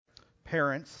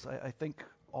parents, I think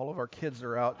all of our kids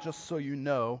are out, just so you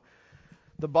know,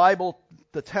 the Bible,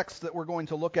 the text that we're going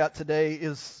to look at today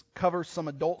covers some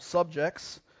adult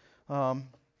subjects. And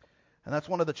that's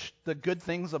one of the good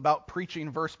things about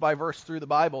preaching verse by verse through the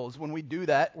Bible is when we do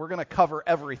that, we're going to cover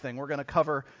everything. We're going to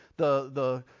cover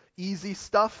the easy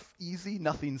stuff. Easy,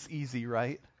 nothing's easy,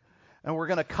 right? And we're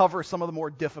going to cover some of the more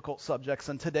difficult subjects.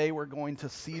 And today we're going to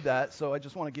see that. So I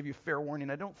just want to give you fair warning.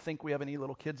 I don't think we have any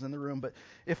little kids in the room, but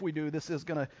if we do, this is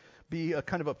going to be a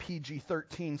kind of a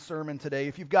PG-13 sermon today.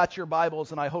 If you've got your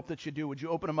Bibles, and I hope that you do, would you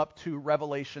open them up to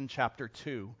Revelation chapter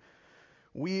 2?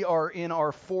 We are in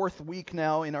our fourth week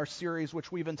now in our series,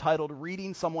 which we've entitled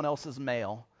Reading Someone Else's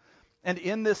Mail. And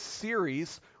in this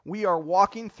series, we are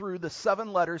walking through the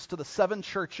 7 letters to the 7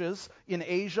 churches in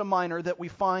Asia Minor that we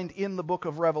find in the book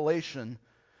of Revelation.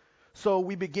 So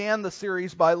we began the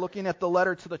series by looking at the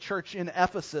letter to the church in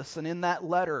Ephesus, and in that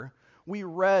letter, we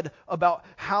read about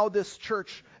how this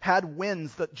church had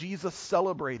wins that Jesus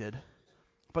celebrated.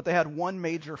 But they had one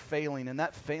major failing, and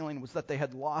that failing was that they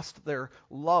had lost their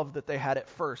love that they had at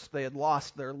first. They had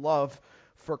lost their love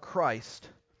for Christ.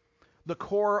 The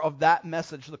core of that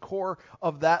message, the core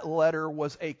of that letter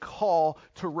was a call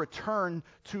to return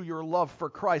to your love for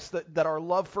Christ, that our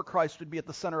love for Christ would be at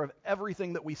the center of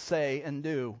everything that we say and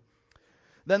do.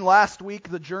 Then last week,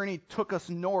 the journey took us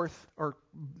north, or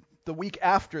the week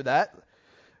after that,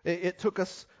 it took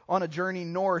us on a journey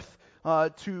north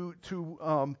to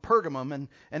Pergamum,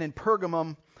 and in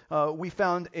Pergamum, we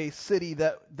found a city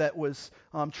that was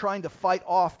trying to fight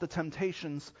off the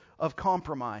temptations of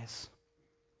compromise.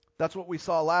 That's what we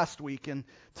saw last week, and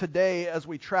today as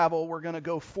we travel, we're going to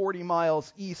go 40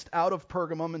 miles east out of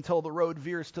Pergamum until the road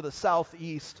veers to the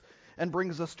southeast and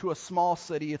brings us to a small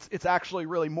city. It's actually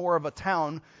really more of a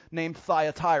town named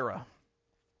Thyatira.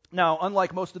 Now,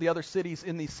 unlike most of the other cities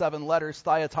in these 7 letters,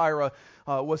 Thyatira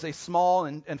was a small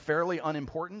and fairly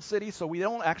unimportant city, so we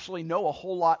don't actually know a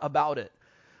whole lot about it.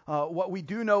 What we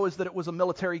do know is that it was a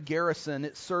military garrison.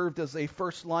 It served as a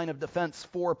first line of defense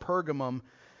for Pergamum.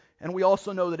 And we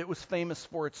also know that it was famous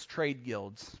for its trade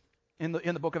guilds. In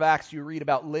the book of Acts, you read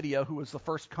about Lydia, who was the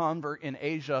first convert in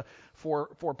Asia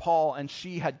for Paul, and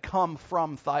she had come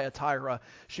from Thyatira.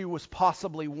 She was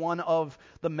possibly one of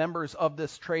the members of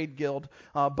this trade guild.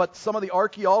 But some of the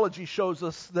archaeology shows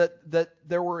us that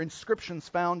there were inscriptions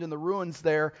found in the ruins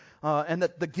there, and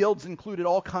that the guilds included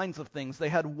all kinds of things. They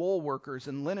had wool workers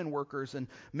and linen workers and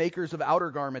makers of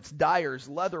outer garments, dyers,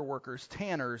 leather workers,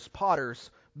 tanners, potters,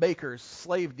 bakers,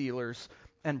 slave dealers,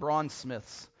 and bronze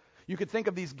smiths. You could think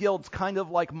of these guilds kind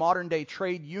of like modern-day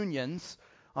trade unions,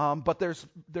 but there's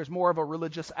more of a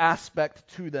religious aspect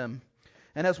to them.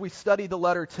 And as we study the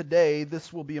letter today,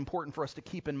 this will be important for us to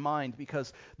keep in mind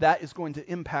because that is going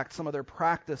to impact some of their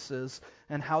practices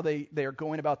and how they are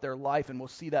going about their life, and we'll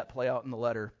see that play out in the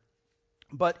letter.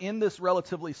 But in this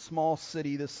relatively small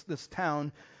city, this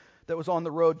town that was on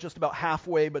the road just about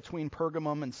halfway between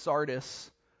Pergamum and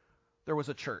Sardis, there was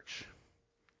a church.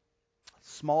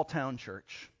 Small town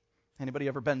church. Anybody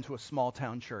ever been to a small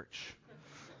town church?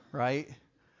 Right?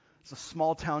 It's a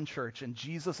small town church, and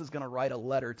Jesus is going to write a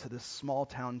letter to this small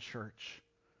town church.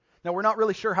 Now, we're not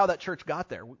really sure how that church got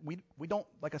there. We don't,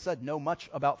 like I said, know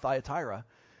much about Thyatira.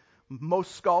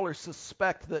 Most scholars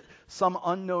suspect that some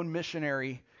unknown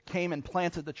missionary came and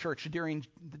planted the church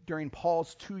during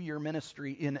Paul's 2-year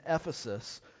ministry in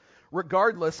Ephesus.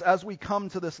 Regardless, as we come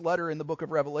to this letter in the book of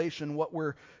Revelation, what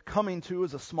we're coming to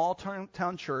is a small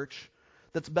town church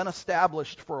that's been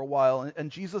established for a while,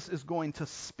 and Jesus is going to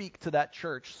speak to that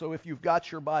church. So if you've got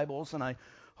your Bibles, and I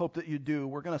hope that you do,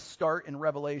 we're going to start in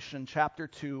Revelation chapter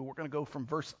 2. We're going to go from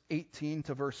verse 18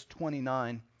 to verse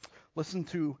 29. Listen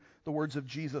to the words of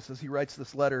Jesus as he writes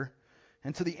this letter.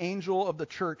 And to the angel of the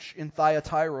church in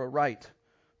Thyatira write,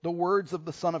 the words of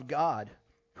the Son of God,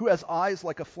 who has eyes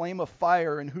like a flame of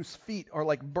fire and whose feet are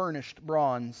like burnished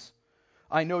bronze.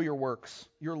 I know your works,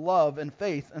 your love and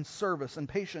faith and service and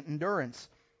patient endurance,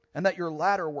 and that your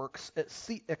latter works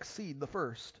exceed the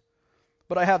first.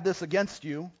 But I have this against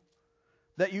you,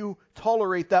 that you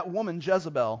tolerate that woman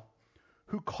Jezebel,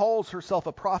 who calls herself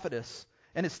a prophetess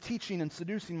and is teaching and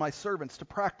seducing my servants to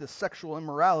practice sexual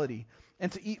immorality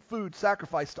and to eat food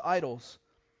sacrificed to idols.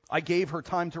 I gave her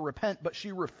time to repent, but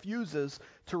she refuses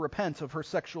to repent of her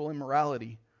sexual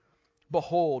immorality.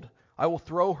 Behold, I will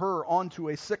throw her onto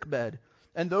a sickbed,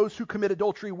 and those who commit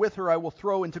adultery with her I will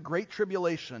throw into great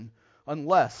tribulation,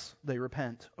 unless they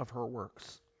repent of her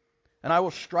works. And I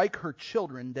will strike her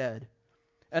children dead.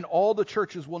 And all the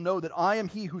churches will know that I am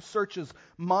he who searches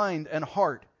mind and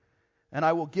heart, and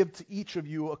I will give to each of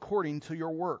you according to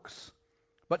your works.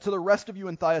 But to the rest of you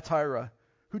in Thyatira,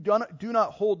 who do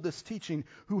not hold this teaching,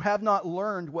 who have not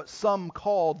learned what some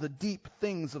call the deep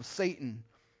things of Satan.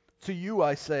 To you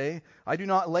I say, I do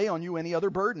not lay on you any other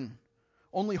burden.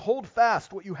 Only hold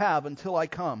fast what you have until I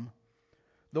come.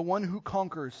 The one who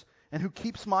conquers and who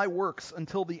keeps my works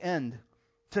until the end,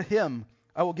 to him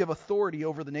I will give authority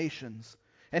over the nations,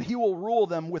 and he will rule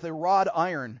them with a rod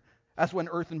iron, as when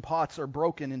earthen pots are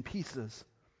broken in pieces,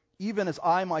 even as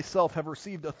I myself have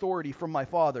received authority from my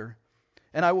Father.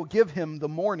 And I will give him the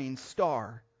morning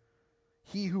star.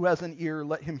 He who has an ear,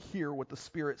 let him hear what the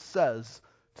Spirit says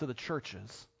to the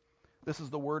churches. This is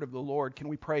the word of the Lord. Can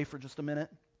we pray for just a minute?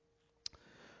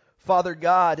 Father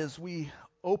God, as we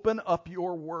open up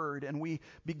your word and we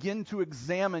begin to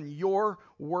examine your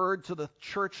word to the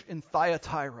church in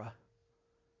Thyatira,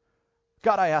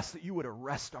 God, I ask that you would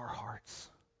arrest our hearts,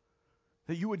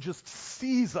 that you would just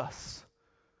seize us,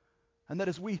 and that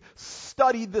as we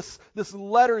study this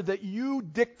letter that you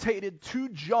dictated to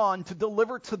John to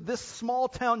deliver to this small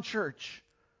town church,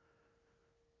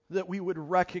 that we would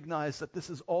recognize that this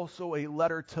is also a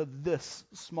letter to this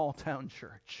small town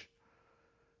church.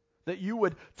 That you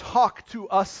would talk to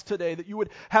us today, that you would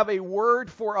have a word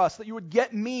for us, that you would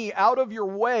get me out of your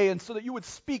way, and so that you would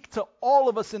speak to all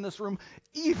of us in this room,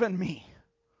 even me.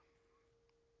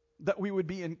 That we would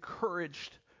be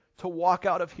encouraged to walk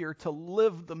out of here, to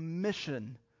live the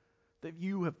mission that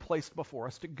you have placed before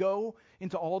us, to go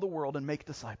into all the world and make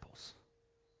disciples.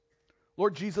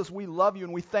 Lord Jesus, we love you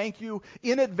and we thank you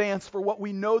in advance for what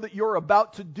we know that you're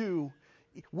about to do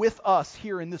with us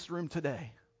here in this room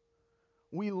today.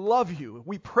 We love you.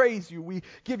 We praise you. We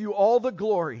give you all the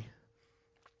glory.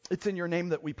 It's in your name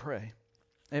that we pray.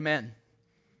 Amen.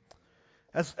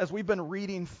 As we've been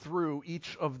reading through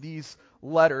each of these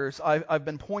letters, I've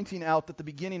been pointing out that at the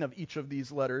beginning of each of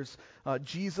these letters,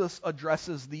 Jesus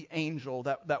addresses the angel.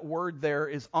 That word there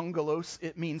is angelos.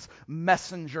 It means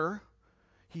messenger.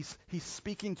 He's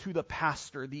speaking to the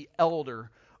pastor, the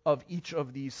elder of each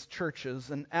of these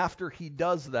churches. And after he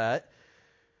does that,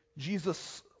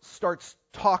 Jesus starts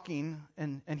talking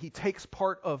and he takes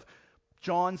part of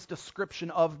John's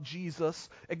description of Jesus,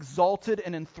 exalted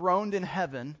and enthroned in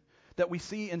heaven, that we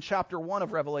see in chapter 1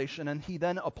 of Revelation, and he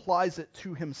then applies it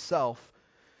to himself.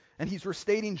 And he's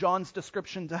restating John's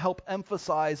description to help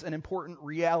emphasize an important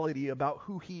reality about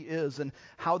who he is and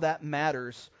how that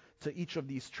matters to each of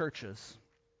these churches.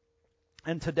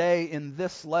 And today, in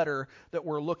this letter that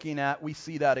we're looking at, we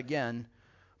see that again.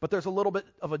 But there's a little bit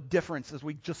of a difference as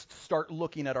we just start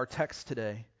looking at our text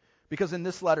today. Because in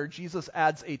this letter, Jesus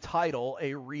adds a title,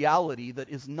 a reality that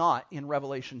is not in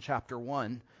Revelation chapter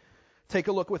 1. Take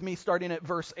a look with me starting at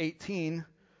verse 18.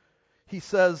 He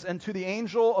says, "And to the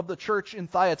angel of the church in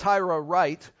Thyatira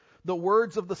write the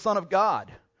words of the Son of God,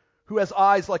 who has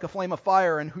eyes like a flame of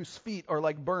fire and whose feet are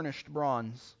like burnished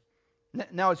bronze."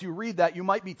 Now, as you read that, you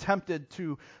might be tempted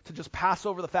to just pass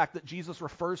over the fact that Jesus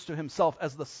refers to himself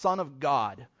as the Son of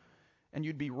God, and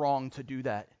you'd be wrong to do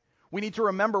that. We need to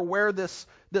remember where this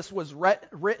was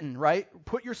written, right?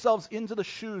 Put yourselves into the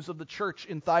shoes of the church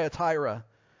in Thyatira.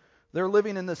 They're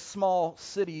living in this small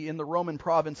city in the Roman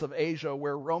province of Asia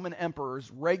where Roman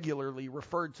emperors regularly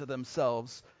referred to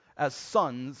themselves as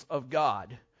sons of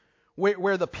God,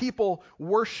 where the people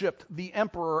worshipped the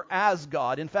emperor as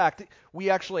God. In fact, we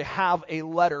actually have a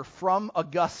letter from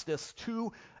Augustus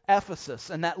to Ephesus,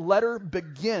 and that letter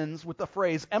begins with the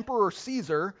phrase, "Emperor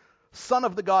Caesar, son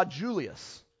of the god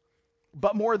Julius."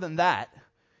 But more than that,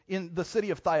 in the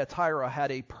city of Thyatira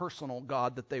had a personal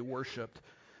god that they worshipped.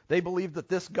 They believed that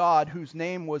this god, whose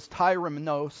name was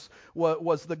Tyrimnos,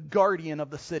 was the guardian of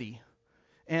the city.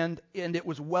 And it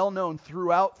was well known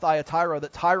throughout Thyatira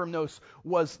that Tyrimnos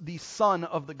was the son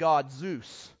of the god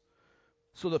Zeus.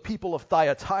 So the people of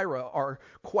Thyatira are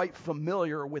quite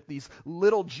familiar with these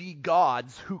little g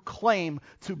gods who claim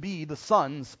to be the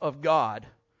sons of God.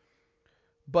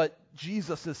 But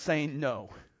Jesus is saying, no,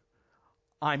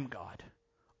 I'm God.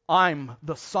 I'm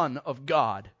the Son of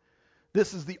God.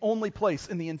 This is the only place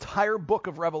in the entire book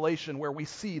of Revelation where we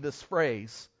see this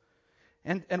phrase.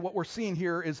 And what we're seeing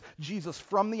here is Jesus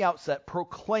from the outset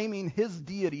proclaiming his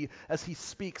deity as he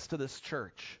speaks to this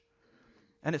church.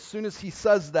 And as soon as he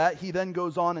says that, he then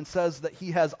goes on and says that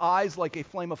he has eyes like a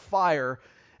flame of fire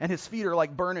and his feet are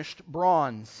like burnished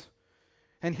bronze.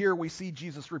 And here we see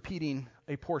Jesus repeating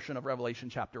a portion of Revelation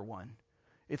chapter 1.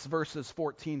 It's verses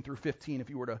 14 through 15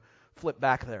 if you were to flip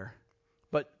back there.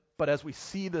 But as we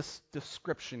see this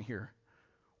description here,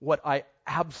 what I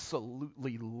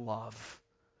absolutely love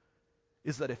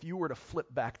is that if you were to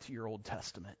flip back to your Old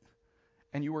Testament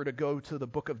and you were to go to the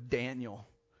book of Daniel,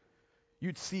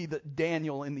 you'd see that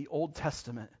Daniel in the Old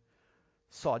Testament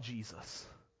saw Jesus.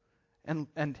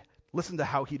 And Listen to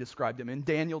how he described him. In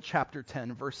Daniel chapter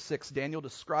 10, verse 6, Daniel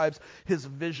describes his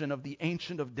vision of the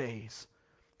Ancient of Days.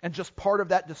 And just part of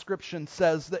that description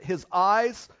says that his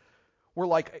eyes were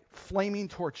like flaming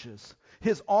torches,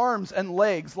 his arms and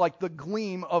legs like the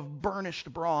gleam of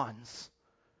burnished bronze.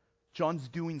 John's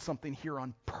doing something here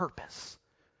on purpose.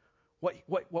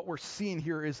 What we're seeing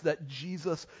here is that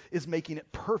Jesus is making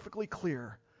it perfectly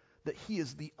clear that he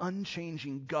is the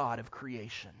unchanging God of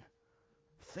creation.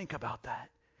 Think about that.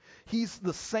 He's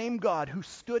the same God who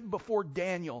stood before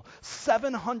Daniel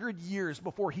 700 years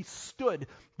before he stood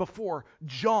before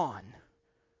John.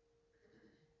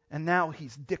 And now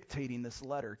he's dictating this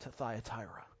letter to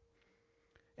Thyatira.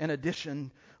 In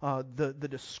addition, the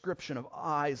description of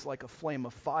eyes like a flame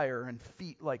of fire and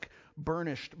feet like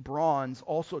burnished bronze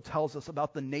also tells us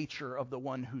about the nature of the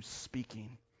one who's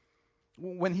speaking.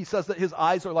 When he says that his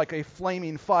eyes are like a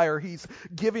flaming fire, he's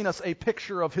giving us a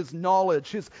picture of his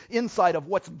knowledge, his insight of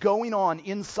what's going on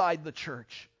inside the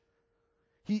church.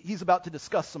 He's about to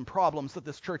discuss some problems that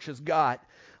this church has got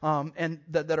and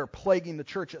that are plaguing the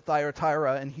church at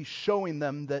Thyatira, and he's showing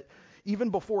them that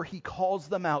even before he calls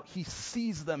them out, he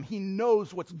sees them. He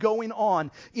knows what's going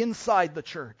on inside the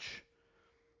church.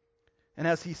 And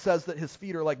as he says that his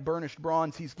feet are like burnished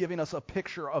bronze, he's giving us a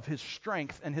picture of his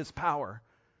strength and his power.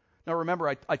 Now remember,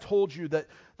 I told you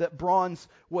that bronze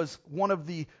was one of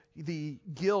the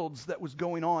guilds that was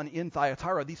going on in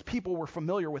Thyatira. These people were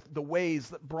familiar with the ways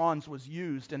that bronze was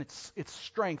used and its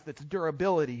strength, its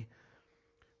durability.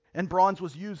 And bronze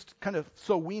was used kind of,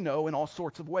 so we know, in all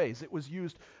sorts of ways. It was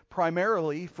used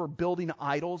primarily for building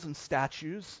idols and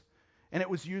statues, and it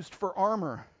was used for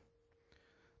armor.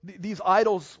 These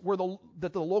idols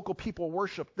that the local people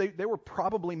worshiped, they were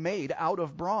probably made out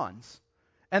of bronze.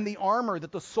 And the armor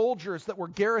that the soldiers that were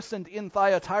garrisoned in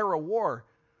Thyatira wore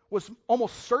was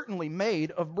almost certainly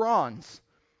made of bronze.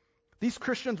 These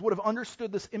Christians would have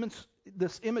understood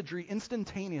this imagery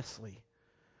instantaneously.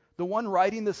 The one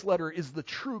writing this letter is the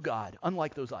true God,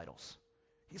 unlike those idols.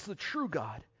 He's the true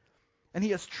God. And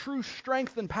he has true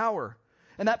strength and power.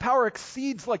 And that power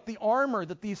exceeds like the armor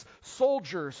that these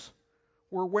soldiers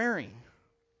were wearing.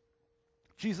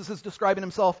 Jesus is describing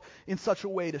himself in such a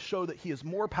way to show that he is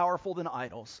more powerful than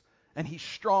idols, and he's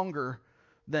stronger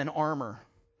than armor.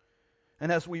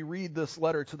 And as we read this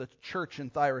letter to the church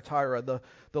in Thyatira,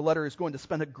 the letter is going to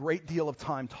spend a great deal of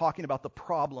time talking about the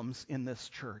problems in this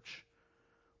church.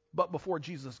 But before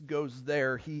Jesus goes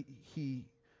there, he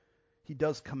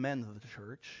does commend the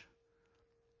church.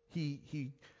 He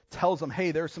tells them,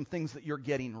 hey, there's some things that you're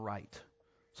getting right.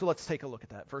 So let's take a look at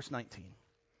that. Verse 19.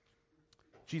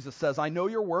 Jesus says, I know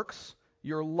your works,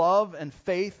 your love and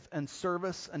faith and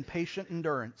service and patient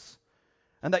endurance,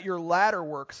 and that your latter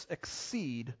works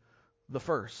exceed the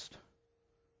first.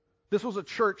 This was a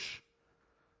church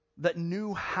that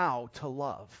knew how to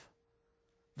love.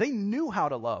 They knew how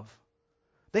to love.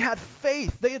 They had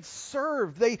faith. They had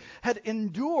served. They had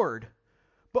endured.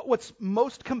 But what's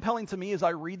most compelling to me as I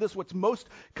read this, what's most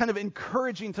kind of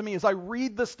encouraging to me as I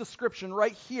read this description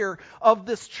right here of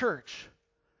this church,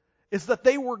 is that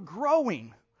they were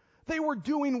growing. They were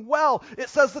doing well. It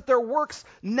says that their works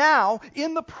now,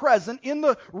 in the present, in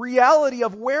the reality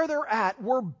of where they're at,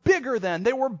 were bigger than,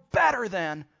 they were better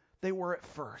than they were at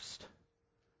first.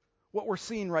 What we're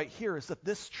seeing right here is that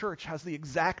this church has the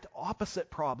exact opposite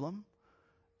problem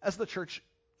as the church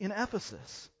in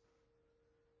Ephesus.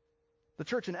 The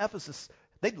church in Ephesus,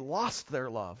 they'd lost their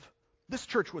love. This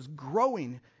church was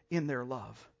growing in their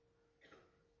love.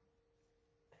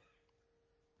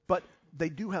 But they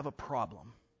do have a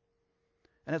problem.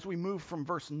 And as we move from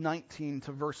verse 19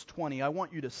 to verse 20, I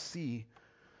want you to see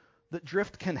that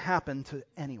drift can happen to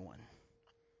anyone.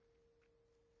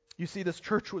 You see, this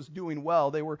church was doing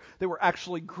well. They were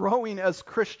actually growing as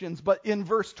Christians. But in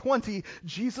verse 20,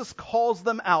 Jesus calls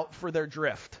them out for their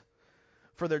drift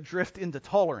into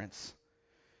tolerance.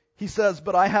 He says,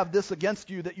 but I have this against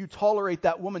you, that you tolerate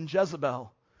that woman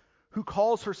Jezebel, who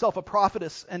calls herself a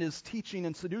prophetess and is teaching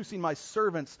and seducing my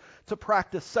servants to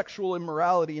practice sexual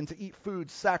immorality and to eat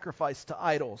food sacrificed to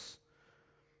idols.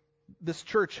 This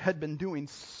church had been doing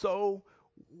so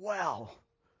well,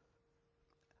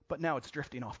 but now it's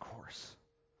drifting off course.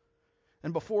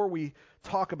 And before we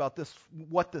talk about this,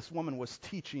 what this woman was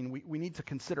teaching, we need to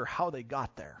consider how they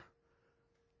got there.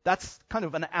 That's kind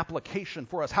of an application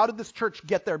for us. How did this church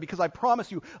get there? Because I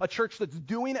promise you, a church that's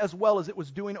doing as well as it was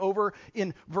doing over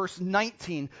in verse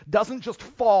 19 doesn't just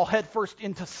fall headfirst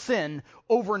into sin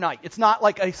overnight. It's not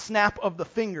like a snap of the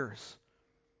fingers.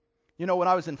 You know, when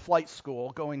I was in flight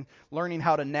school, learning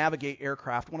how to navigate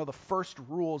aircraft, one of the first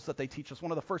rules that they teach us,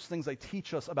 one of the first things they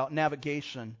teach us about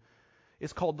navigation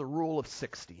is called the rule of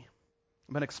 60.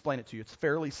 I'm going to explain it to you. It's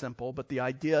fairly simple, but the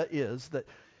idea is that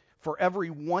for every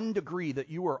 1 degree that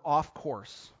you are off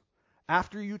course,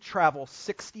 after you travel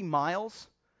 60 miles,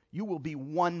 you will be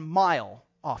 1 mile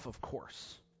off of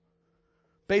course.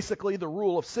 Basically, the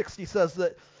rule of 60 says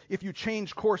that if you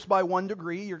change course by 1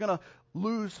 degree, you're going to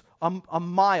lose a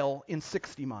mile in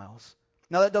 60 miles.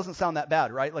 Now, that doesn't sound that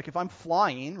bad, right? Like if I'm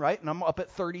flying, right, and I'm up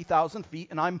at 30,000 feet,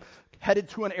 and I'm headed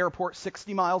to an airport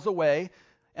 60 miles away,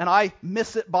 and I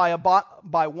miss it by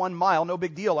 1 mile, no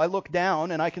big deal. I look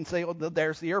down, and I can say, oh,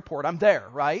 there's the airport. I'm there,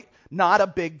 right? Not a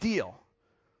big deal.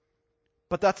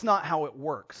 But that's not how it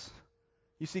works.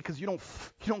 You see, because you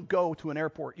don't go to an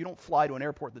airport. You don't fly to an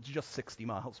airport that's just 60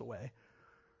 miles away.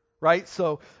 Right?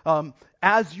 So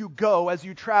as you go, as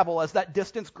you travel, as that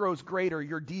distance grows greater,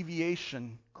 your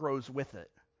deviation grows with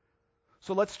it.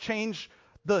 So let's change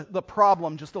the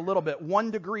problem just a little bit.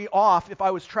 1 degree off, if I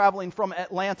was traveling from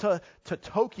Atlanta to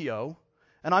Tokyo,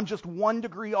 and I'm just 1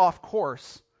 degree off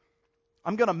course,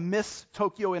 I'm going to miss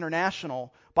Tokyo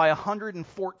International by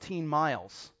 114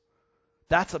 miles.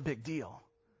 That's a big deal.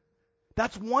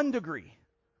 That's 1 degree.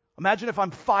 Imagine if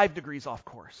I'm 5 degrees off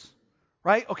course.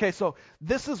 Right? Okay, so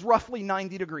this is roughly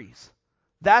 90 degrees.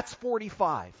 That's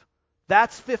 45.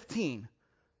 That's 15.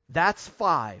 That's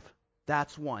 5.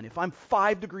 That's 1. If I'm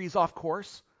 5 degrees off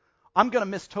course, I'm going to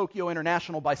miss Tokyo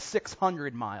International by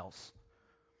 600 miles.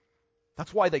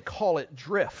 That's why they call it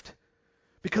drift.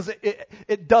 Because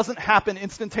it doesn't happen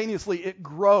instantaneously. It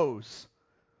grows.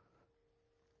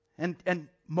 And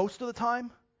most of the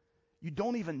time, you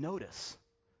don't even notice.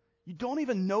 You don't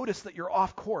even notice that you're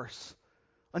off course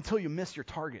until you miss your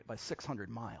target by 600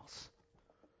 miles.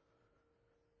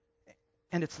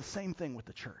 And it's the same thing with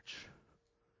the church.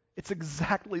 It's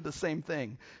exactly the same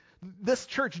thing. This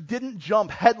church didn't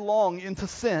jump headlong into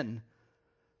sin.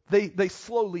 They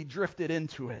slowly drifted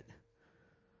into it.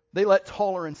 They let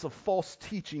tolerance of false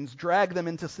teachings drag them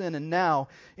into sin, and now,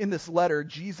 in this letter,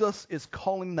 Jesus is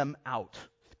calling them out.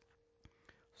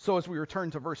 So as we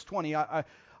return to verse 20,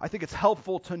 I think it's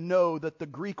helpful to know that the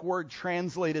Greek word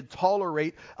translated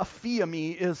tolerate,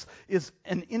 aphiemi, is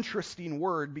an interesting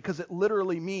word because it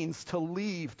literally means to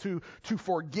leave, to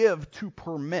forgive, to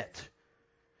permit.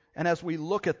 And as we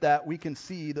look at that, we can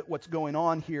see that what's going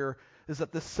on here is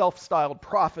that this self-styled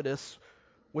prophetess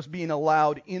was being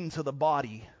allowed into the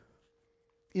body,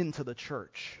 into the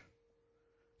church.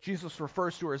 Jesus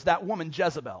refers to her as that woman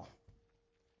Jezebel.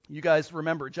 You guys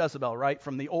remember Jezebel, right?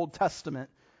 From the Old Testament.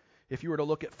 If you were to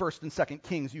look at 1st and 2nd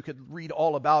Kings, you could read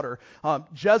all about her.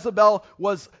 Jezebel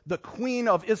was the queen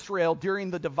of Israel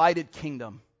during the divided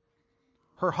kingdom.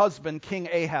 Her husband, King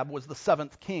Ahab, was the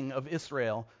 7th king of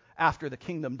Israel after the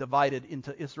kingdom divided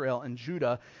into Israel and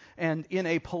Judah. And in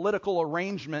a political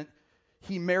arrangement,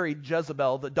 he married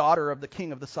Jezebel, the daughter of the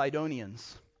king of the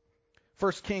Sidonians.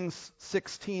 1 Kings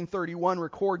 16:31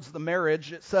 records the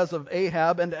marriage. It says of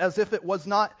Ahab, and as if it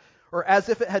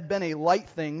had been a light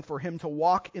thing for him to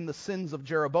walk in the sins of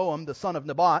Jeroboam, the son of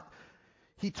Nebat,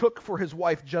 he took for his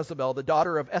wife Jezebel, the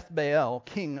daughter of Ethbaal,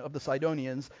 king of the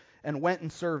Sidonians, and went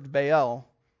and served Baal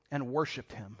and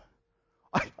worshipped him.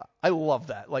 I love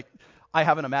that. Like, I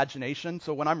have an imagination,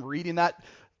 so when I'm reading that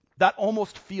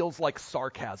almost feels like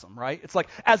sarcasm, right? It's like,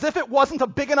 as if it wasn't a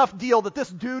big enough deal that this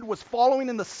dude was following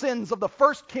in the sins of the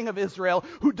first king of Israel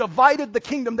who divided the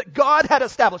kingdom that God had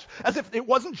established. As if it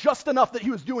wasn't just enough that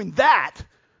he was doing that,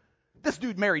 this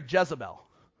dude married Jezebel.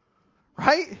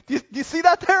 Right? Do you see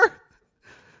that there?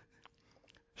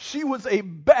 She was a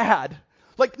bad,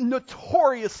 like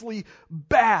notoriously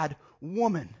bad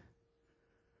woman.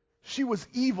 She was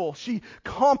evil. She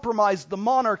compromised the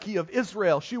monarchy of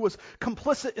Israel. She was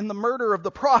complicit in the murder of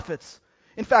the prophets.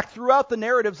 In fact, throughout the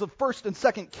narratives of 1st and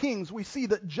 2nd Kings, we see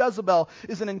that Jezebel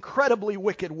is an incredibly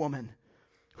wicked woman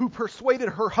who persuaded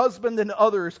her husband and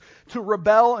others to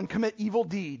rebel and commit evil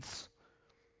deeds.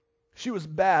 She was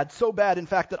bad, so bad, in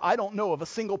fact, that I don't know of a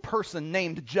single person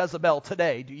named Jezebel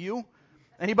today. Do you?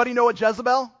 Anybody know a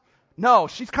Jezebel? No,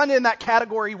 she's kind of in that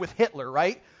category with Hitler,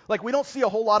 right? Like, we don't see a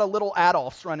whole lot of little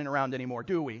Adolfs running around anymore,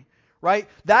 do we? Right?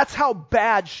 That's how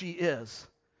bad she is.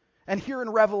 And here in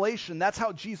Revelation, that's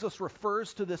how Jesus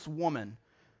refers to this woman.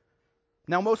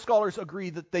 Now, most scholars agree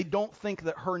that they don't think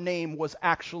that her name was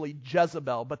actually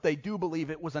Jezebel, but they do believe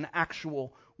it was an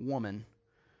actual woman.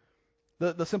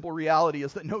 The simple reality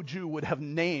is that no Jew would have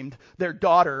named their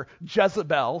daughter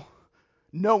Jezebel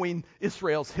knowing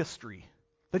Israel's history.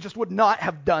 They just would not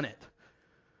have done it.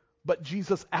 But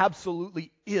Jesus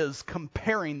absolutely is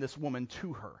comparing this woman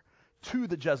to her, to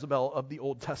the Jezebel of the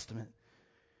Old Testament.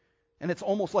 And it's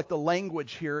almost like the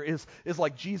language here is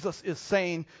like Jesus is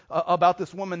saying about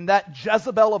this woman, that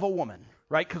Jezebel of a woman,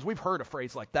 right? Because we've heard a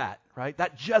phrase like that, right?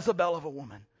 That Jezebel of a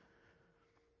woman.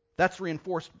 That's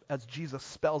reinforced as Jesus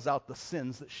spells out the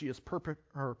sins that she is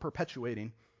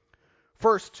perpetuating.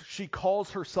 First, she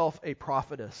calls herself a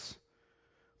prophetess,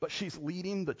 but she's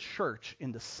leading the church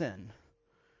into sin.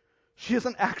 She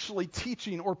isn't actually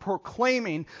teaching or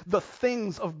proclaiming the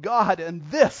things of God, and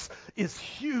this is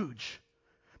huge.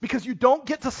 Because you don't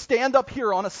get to stand up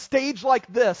here on a stage like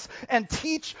this and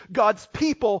teach God's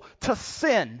people to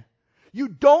sin. You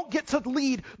don't get to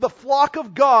lead the flock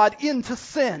of God into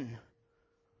sin.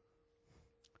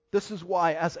 This is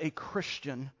why, as a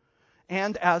Christian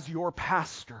and as your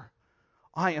pastor,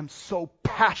 I am so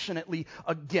passionately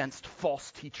against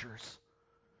false teachers.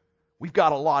 We've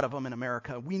got a lot of them in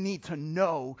America. We need to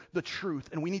know the truth,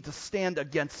 and we need to stand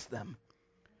against them.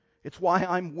 It's why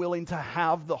I'm willing to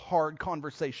have the hard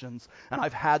conversations, and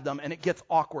I've had them, and it gets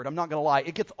awkward. I'm not going to lie.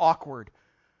 It gets awkward,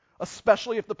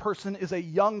 especially if the person is a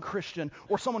young Christian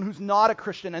or someone who's not a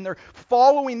Christian, and they're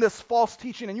following this false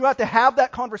teaching, and you have to have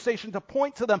that conversation to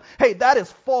point to them, hey, that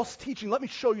is false teaching. Let me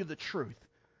show you the truth.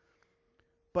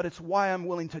 But it's why I'm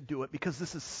willing to do it, because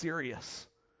this is serious.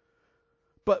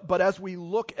 But as we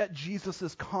look at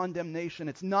Jesus' condemnation,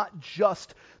 it's not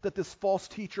just that this false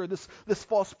teacher, this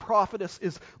false prophetess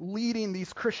is leading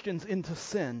these Christians into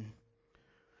sin.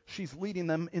 She's leading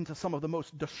them into some of the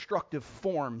most destructive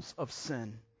forms of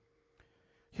sin.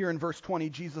 Here in verse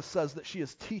 20, Jesus says that she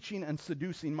is teaching and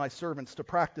seducing my servants to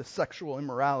practice sexual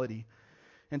immorality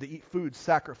and to eat food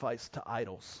sacrificed to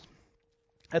idols.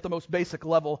 At the most basic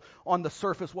level, on the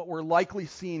surface, what we're likely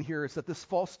seeing here is that this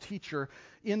false teacher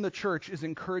in the church is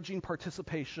encouraging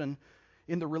participation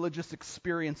in the religious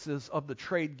experiences of the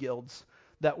trade guilds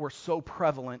that were so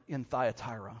prevalent in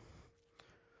Thyatira.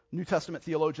 New Testament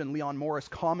theologian Leon Morris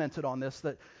commented on this,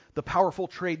 that the powerful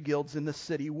trade guilds in this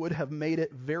city would have made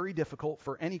it very difficult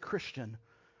for any Christian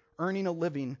earning a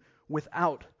living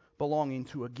without belonging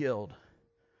to a guild.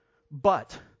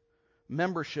 But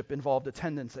membership involved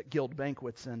attendance at guild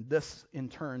banquets, and this in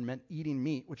turn meant eating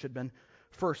meat which had been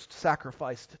first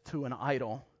sacrificed to an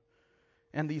idol.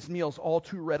 And these meals all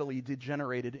too readily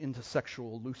degenerated into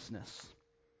sexual looseness.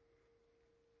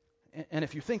 And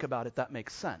if you think about it, that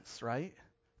makes sense, right?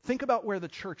 Think about where the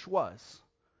church was.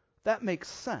 That makes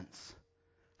sense.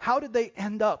 How did they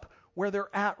end up where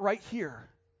they're at right here?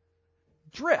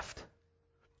 Drift.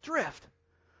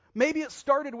 Maybe it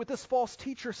started with this false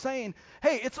teacher saying,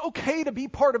 hey, it's okay to be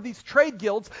part of these trade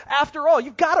guilds. After all,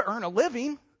 you've got to earn a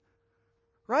living,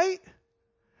 right?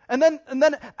 And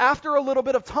then after a little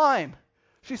bit of time,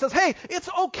 she says, hey, it's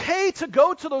okay to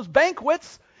go to those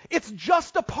banquets. It's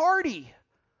just a party.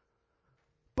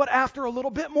 But after a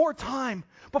little bit more time,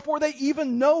 before they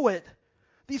even know it,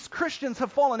 these Christians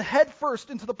have fallen headfirst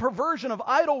into the perversion of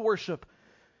idol worship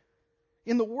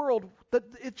in the world, that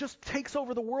it just takes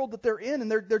over the world that they're in,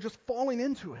 and they're just falling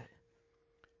into it.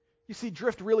 You see,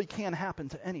 drift really can happen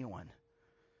to anyone,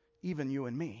 even you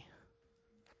and me.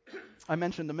 I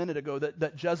mentioned a minute ago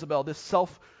that Jezebel, this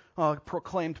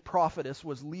self-proclaimed prophetess,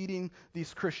 was leading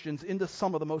these Christians into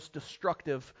some of the most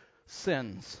destructive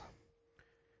sins.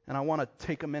 And I want to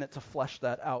take a minute to flesh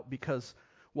that out, because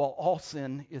while all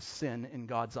sin is sin in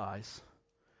God's eyes,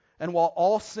 and while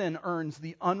all sin earns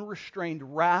the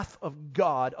unrestrained wrath of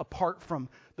God apart from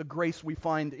the grace we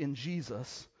find in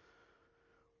Jesus,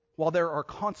 while there are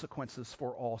consequences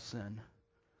for all sin,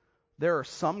 there are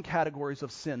some categories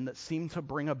of sin that seem to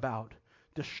bring about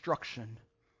destruction,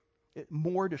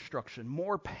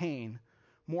 more pain,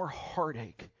 more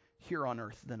heartache here on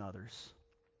earth than others.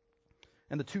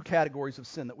 And the two categories of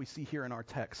sin that we see here in our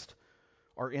text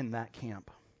are in that camp.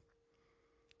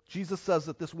 Jesus says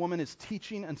that this woman is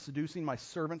teaching and seducing my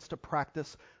servants to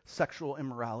practice sexual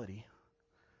immorality.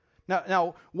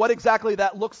 Now, what exactly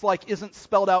that looks like isn't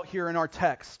spelled out here in our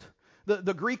text.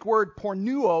 The Greek word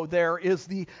pornuo there is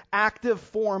the active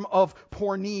form of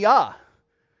porneia,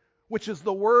 which is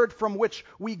the word from which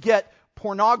we get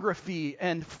pornography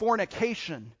and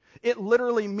fornication. It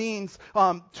literally means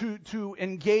to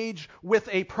engage with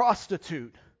a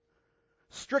prostitute.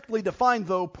 Strictly defined,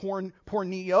 though,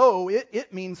 porneo,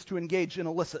 it means to engage in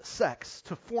illicit sex,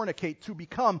 to fornicate, to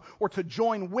become, or to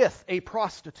join with a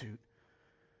prostitute.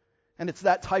 And it's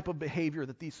that type of behavior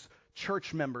that these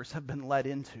church members have been led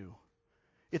into.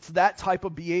 It's that type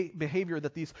of behavior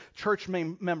that these church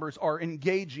members are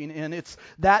engaging in. It's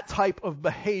that type of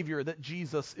behavior that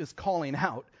Jesus is calling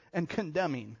out and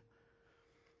condemning.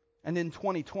 And in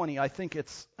 2020, I think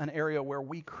it's an area where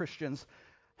we Christians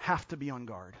have to be on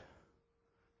guard.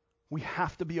 We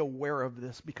have to be aware of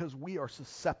this, because we are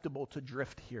susceptible to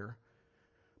drift here,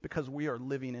 because we are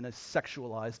living in a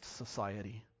sexualized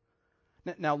society.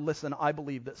 Now listen, I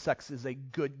believe that sex is a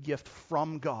good gift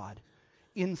from God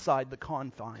inside the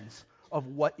confines of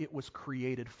what it was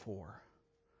created for.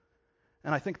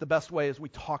 And I think the best way as we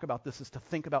talk about this is to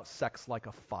think about sex like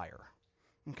a fire.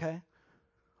 Okay?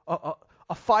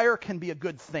 A fire can be a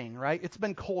good thing, right? It's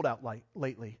been cold out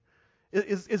lately.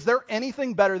 Is there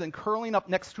anything better than curling up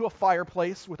next to a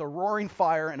fireplace with a roaring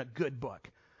fire and a good book?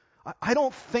 I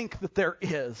don't think that there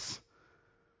is.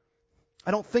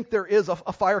 I don't think there is. A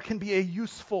fire can be a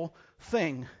useful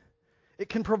thing. It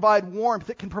can provide warmth.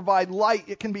 It can provide light.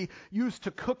 It can be used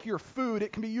to cook your food.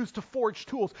 It can be used to forge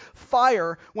tools.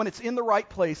 Fire, when it's in the right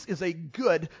place, is a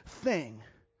good thing.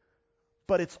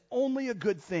 But it's only a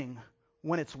good thing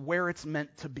when it's where it's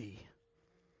meant to be.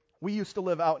 We used to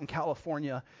live out in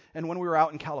California, and when we were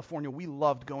out in California, we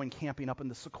loved going camping up in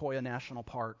the Sequoia National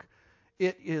Park.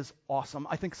 It is awesome.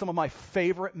 I think some of my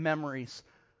favorite memories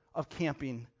of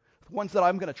camping, the ones that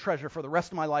I'm going to treasure for the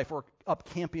rest of my life, are up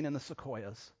camping in the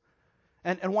Sequoias.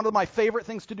 And one of my favorite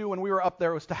things to do when we were up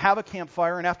there was to have a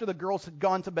campfire, and after the girls had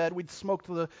gone to bed, we'd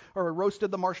roasted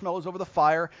the marshmallows over the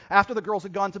fire. After the girls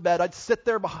had gone to bed, I'd sit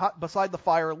there beside the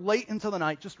fire late into the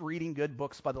night just reading good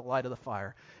books by the light of the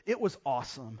fire. It was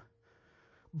awesome.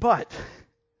 But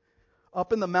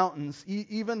up in the mountains,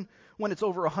 even when it's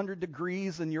over 100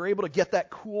 degrees and you're able to get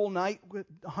that cool night with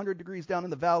 100 degrees down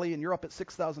in the valley and you're up at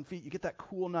 6,000 feet, you get that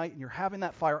cool night and you're having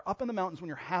that fire. Up in the mountains when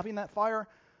you're having that fire,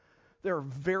 there are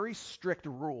very strict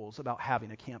rules about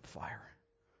having a campfire.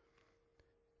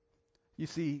 You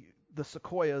see, the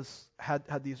Sequoias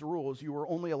had these rules. You were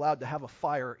only allowed to have a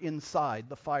fire inside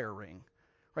the fire ring.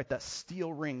 Right, that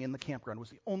steel ring in the campground was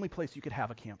the only place you could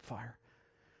have a campfire.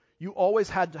 You always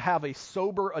had to have a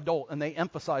sober adult, and they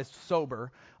emphasized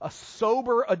sober, a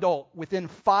sober adult within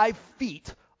 5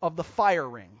 feet of the fire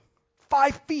ring.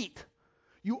 5 feet!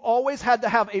 You always had to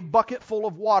have a bucket full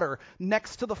of water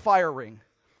next to the fire ring.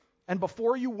 And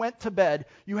before you went to bed,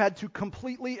 you had to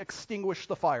completely extinguish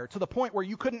the fire to the point where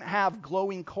you couldn't have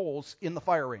glowing coals in the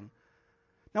fire ring.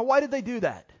 Now, why did they do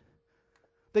that?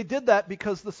 They did that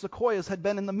because the Sequoias had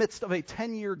been in the midst of a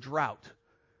 10-year drought.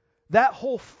 That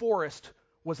whole forest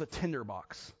was a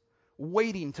tinderbox,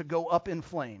 waiting to go up in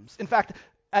flames. In fact,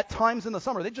 at times in the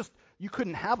summer, you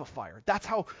couldn't have a fire. That's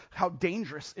how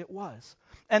dangerous it was.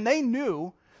 And they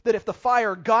knew that if the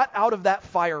fire got out of that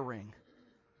fire ring,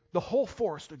 the whole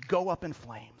forest would go up in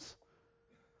flames.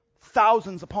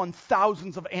 Thousands upon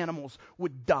thousands of animals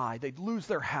would die. They'd lose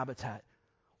their habitat.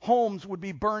 Homes would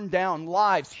be burned down.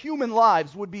 Human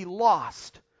lives would be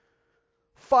lost.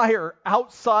 Fire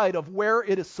outside of where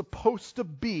it is supposed to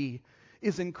be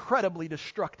is incredibly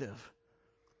destructive.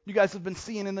 You guys have been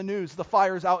seeing in the news the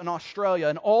fires out in Australia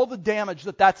and all the damage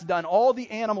that's done, all the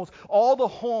animals, all the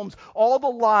homes, all the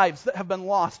lives that have been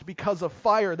lost because of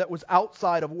fire that was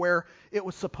outside of where it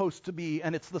was supposed to be.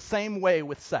 And it's the same way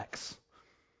with sex.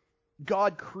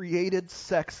 God created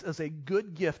sex as a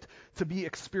good gift to be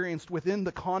experienced within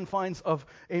the confines of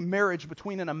a marriage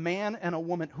between a man and a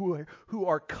woman who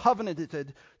are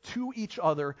covenanted to each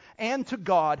other and to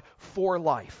God for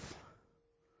life.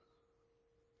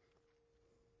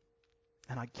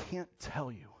 And I can't tell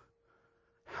you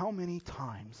how many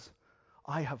times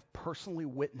I have personally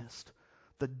witnessed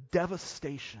the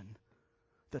devastation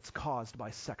that's caused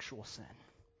by sexual sin.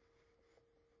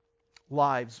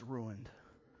 Lives ruined,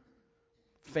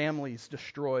 families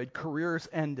destroyed, careers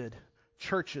ended,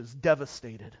 churches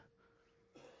devastated.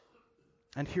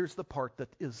 And here's the part that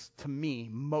is, to me,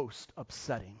 most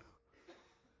upsetting.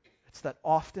 It's that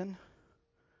often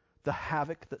the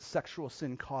havoc that sexual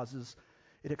sin causes,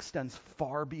 it extends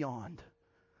far beyond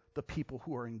the people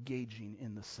who are engaging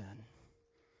in the sin.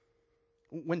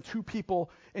 When two people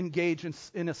engage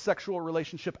in a sexual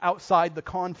relationship outside the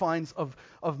confines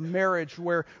of marriage,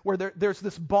 where there's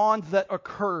this bond that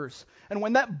occurs, and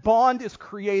when that bond is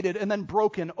created and then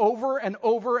broken over and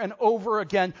over and over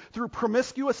again through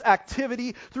promiscuous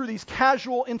activity, through these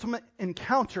casual, intimate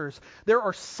encounters, there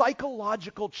are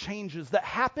psychological changes that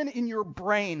happen in your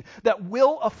brain that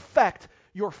will affect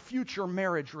your future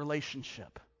marriage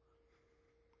relationship.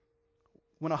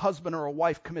 When a husband or a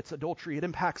wife commits adultery, it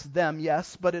impacts them,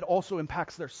 yes, but it also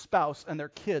impacts their spouse and their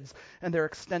kids and their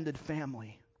extended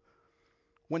family.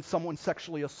 When someone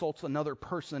sexually assaults another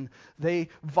person, they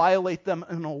violate them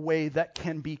in a way that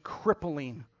can be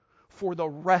crippling for the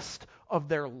rest of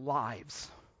their lives.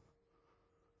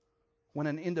 When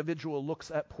an individual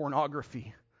looks at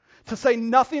pornography, To say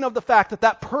nothing of the fact that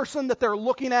that person that they're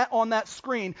looking at on that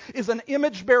screen is an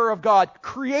image bearer of God,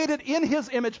 created in His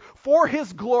image for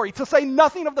His glory. To say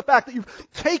nothing of the fact that you've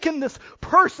taken this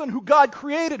person who God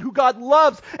created, who God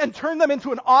loves, and turned them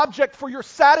into an object for your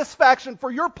satisfaction,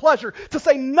 for your pleasure. To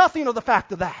say nothing of the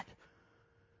fact of that.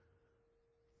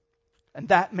 And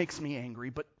that makes me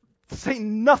angry. But to say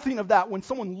nothing of that when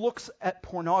someone looks at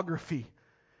pornography,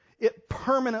 it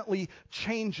permanently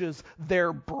changes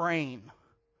their brain.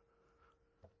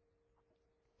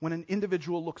 When an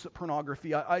individual looks at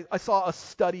pornography, I saw a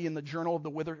study in the Journal of the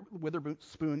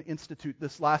Witherspoon Institute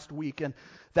this last week, and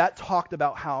that talked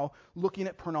about how looking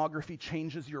at pornography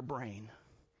changes your brain.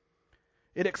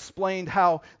 It explained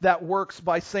how that works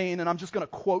by saying, and I'm just going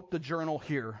to quote the journal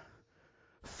here,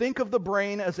 "Think of the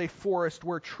brain as a forest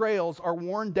where trails are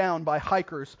worn down by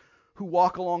hikers who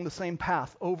walk along the same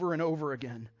path over and over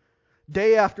again,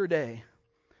 day after day.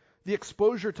 The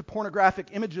exposure to pornographic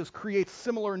images creates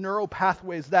similar neural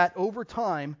pathways that, over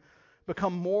time,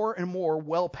 become more and more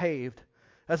well-paved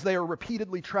as they are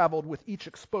repeatedly traveled with each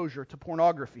exposure to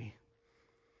pornography.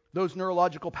 Those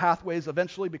neurological pathways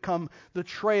eventually become the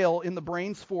trail in the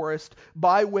brain's forest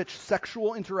by which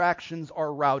sexual interactions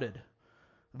are routed.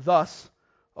 Thus,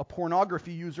 a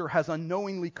pornography user has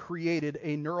unknowingly created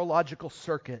a neurological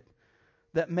circuit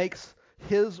that makes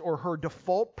his or her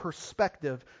default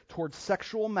perspective towards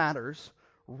sexual matters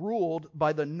ruled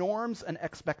by the norms and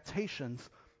expectations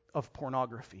of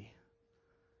pornography."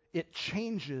 It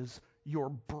changes your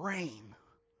brain.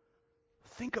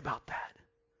 Think about that.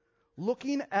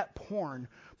 Looking at porn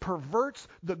perverts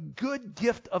the good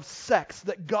gift of sex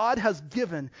that God has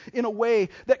given in a way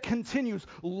that continues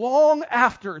long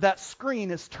after that screen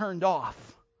is turned off.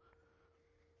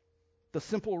 The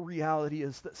simple reality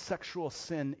is that sexual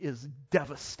sin is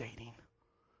devastating,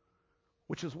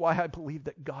 which is why I believe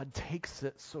that God takes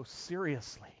it so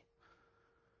seriously.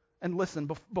 And listen,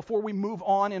 before we move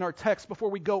on in our text, before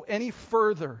we go any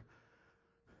further,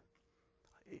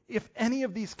 if any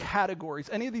of these categories,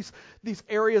 any of these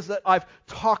areas that I've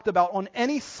talked about, on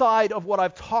any side of what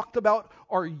I've talked about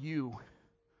are you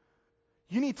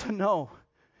need to know.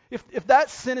 If that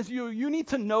sin is you need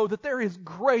to know that there is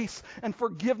grace and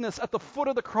forgiveness at the foot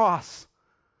of the cross.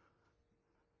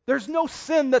 There's no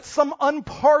sin that's some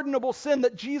unpardonable sin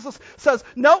that Jesus says,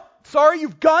 "Nope, sorry,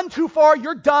 you've gone too far,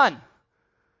 you're done."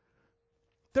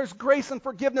 There's grace and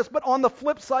forgiveness, but on the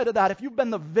flip side of that, if you've been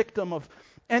the victim of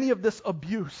any of this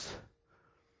abuse,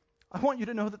 I want you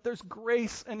to know that there's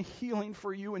grace and healing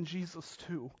for you in Jesus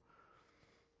too.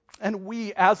 And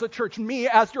we as a church, me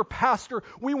as your pastor,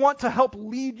 we want to help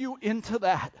lead you into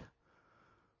that.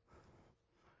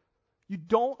 You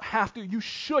don't have to, you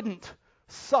shouldn't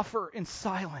suffer in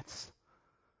silence.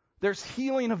 There's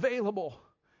healing available.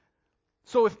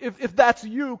 So if that's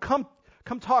you, come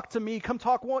talk to me. Come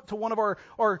talk to one of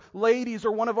our ladies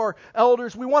or one of our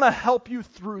elders. We want to help you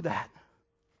through that.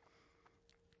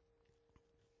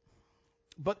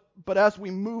 But as we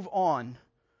move on,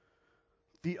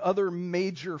 the other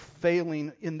major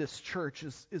failing in this church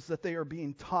is that they are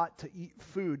being taught to eat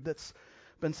food that's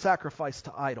been sacrificed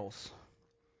to idols.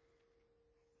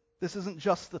 This isn't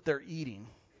just that they're eating.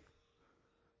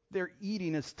 Their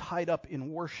eating is tied up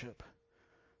in worship.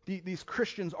 These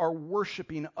Christians are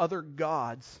worshiping other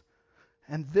gods,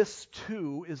 and this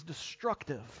too is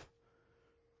destructive.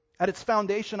 At its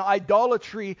foundation,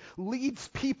 idolatry leads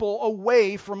people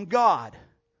away from God.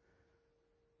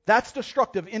 That's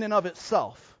destructive in and of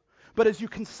itself. But as you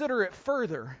consider it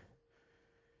further,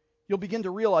 you'll begin to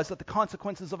realize that the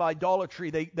consequences of idolatry,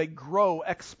 they grow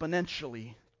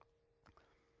exponentially.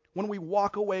 When we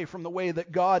walk away from the way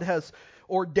that God has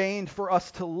ordained for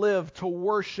us to live, to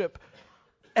worship,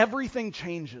 everything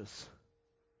changes.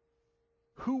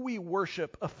 Who we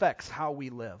worship affects how we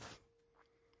live.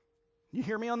 You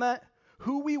hear me on that?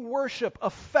 Who we worship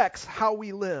affects how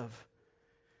we live.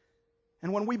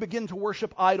 And when we begin to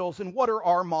worship idols, and what are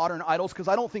our modern idols? Because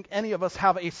I don't think any of us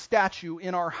have a statue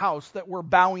in our house that we're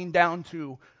bowing down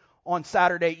to on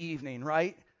Saturday evening,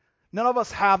 right? None of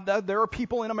us have that. There are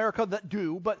people in America that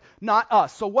do, but not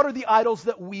us. So what are the idols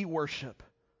that we worship?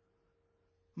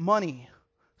 Money,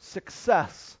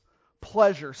 success,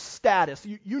 pleasure, status.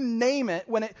 You name it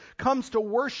when it comes to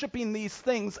worshiping these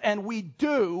things, and we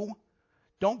do.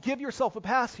 Don't give yourself a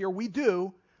pass here. We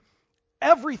do.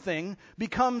 Everything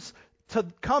comes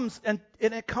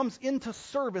into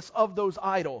service of those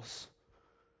idols.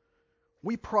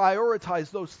 We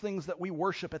prioritize those things that we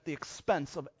worship at the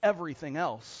expense of everything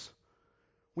else.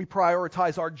 We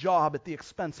prioritize our job at the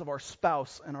expense of our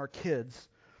spouse and our kids.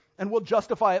 And we'll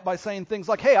justify it by saying things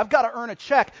like, "Hey, I've got to earn a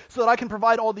check so that I can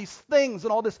provide all these things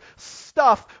and all this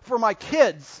stuff for my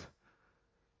kids."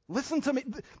 Listen to me.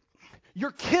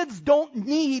 Your kids don't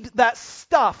need that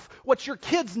stuff. What your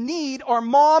kids need are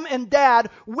mom and dad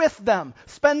with them,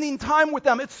 spending time with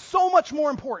them. It's so much more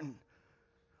important.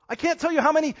 I can't tell you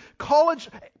how many college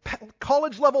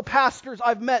level pastors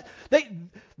I've met.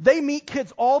 They meet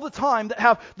kids all the time that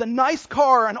have the nice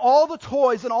car and all the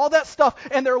toys and all that stuff,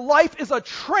 and their life is a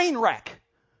train wreck.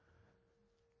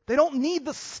 They don't need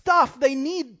the stuff. They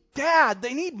need dad.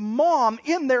 They need mom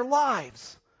in their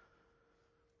lives.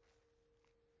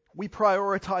 We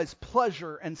prioritize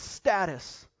pleasure and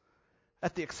status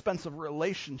at the expense of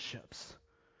relationships.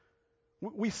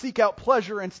 We seek out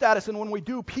pleasure and status, and when we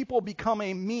do, people become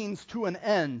a means to an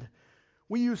end.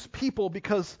 We use people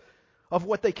because of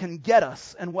what they can get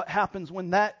us, and what happens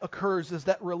when that occurs is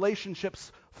that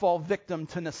relationships fall victim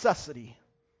to necessity.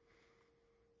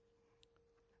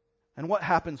 And what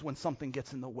happens when something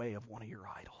gets in the way of one of your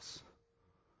idols?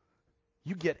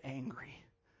 You get angry.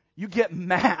 You get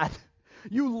mad.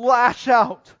 You lash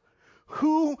out.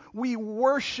 Who we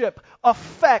worship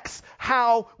affects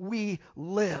how we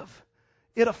live.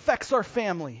 It affects our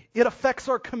family. It affects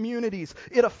our communities.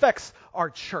 It affects our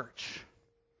church.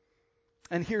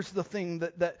 And here's the thing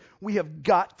that we have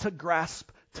got to grasp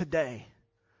today.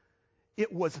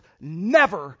 It was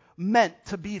never meant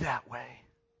to be that way.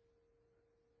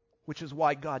 Which is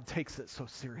why God takes it so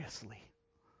seriously.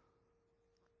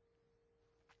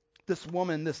 This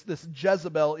woman, this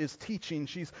Jezebel is teaching.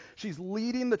 She's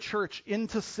leading the church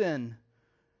into sin.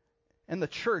 And the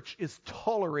church is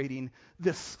tolerating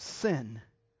this sin.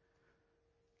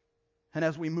 And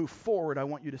as we move forward, I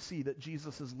want you to see that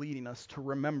Jesus is leading us to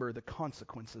remember the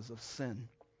consequences of sin.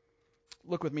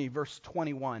 Look with me, verse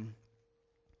 21.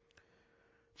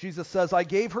 Jesus says, I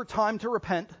gave her time to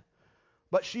repent,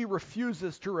 but she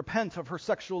refuses to repent of her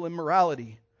sexual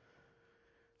immorality.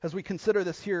 As we consider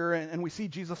this here and we see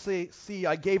Jesus say,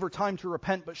 I gave her time to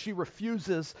repent, but she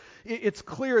refuses, it's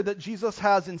clear that Jesus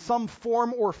has in some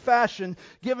form or fashion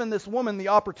given this woman the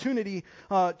opportunity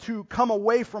to come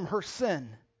away from her sin.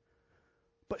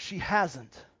 But she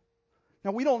hasn't.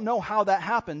 Now, we don't know how that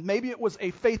happened. Maybe it was a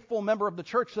faithful member of the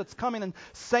church that's coming and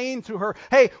saying to her,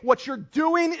 hey, what you're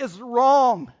doing is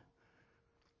wrong.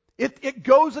 It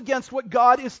goes against what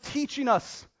God is teaching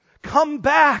us. Come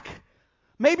back.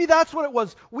 Maybe that's what it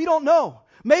was. We don't know.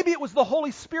 Maybe it was the Holy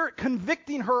Spirit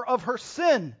convicting her of her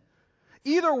sin.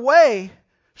 Either way,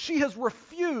 she has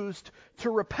refused to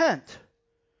repent.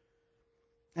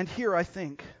 And here, I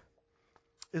think,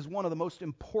 is one of the most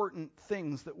important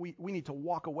things that we need to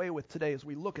walk away with today as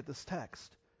we look at this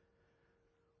text.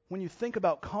 When you think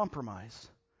about compromise,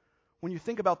 when you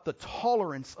think about the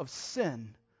tolerance of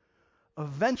sin,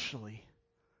 eventually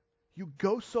you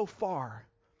go so far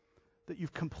that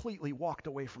you've completely walked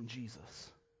away from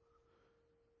Jesus.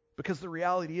 Because the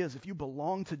reality is, if you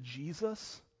belong to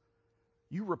Jesus,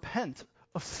 you repent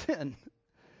of sin.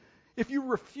 If you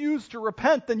refuse to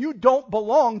repent, then you don't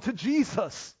belong to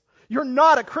Jesus. You're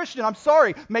not a Christian. I'm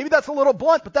sorry. Maybe that's a little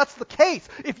blunt, but that's the case.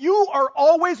 If you are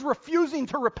always refusing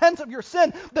to repent of your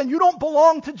sin, then you don't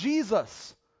belong to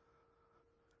Jesus.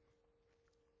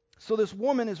 So this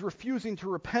woman is refusing to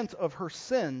repent of her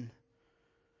sin,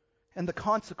 and the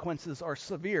consequences are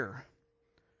severe.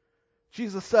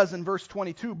 Jesus says in verse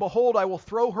 22, Behold, I will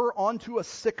throw her onto a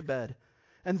sickbed,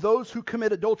 and those who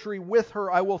commit adultery with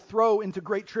her I will throw into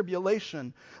great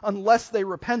tribulation, unless they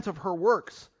repent of her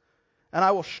works, and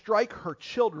I will strike her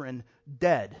children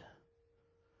dead.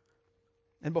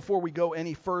 And before we go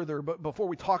any further, but before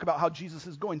we talk about how Jesus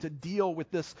is going to deal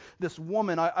with this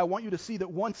woman, I want you to see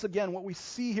that once again what we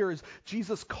see here is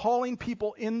Jesus calling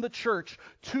people in the church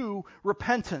to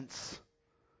repentance.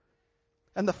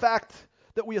 And the fact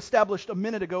that we established a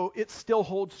minute ago, it still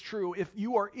holds true. If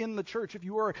you are in the church, if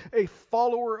you are a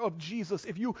follower of Jesus,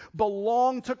 if you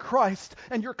belong to Christ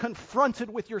and you're confronted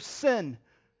with your sin,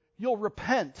 you'll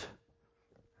repent.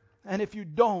 And if you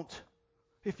don't,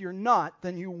 if you're not,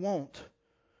 then you won't.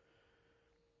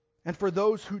 And for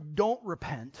those who don't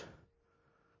repent,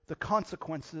 the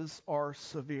consequences are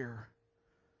severe.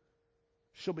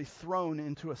 She'll be thrown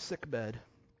into a sickbed.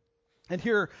 And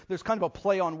here, there's kind of a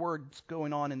play on words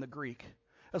going on in the Greek.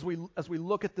 As we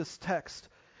look at this text,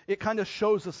 it kind of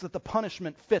shows us that the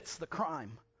punishment fits the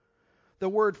crime. The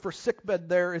word for sickbed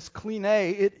there is kline.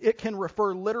 It can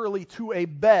refer literally to a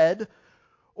bed,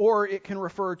 or it can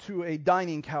refer to a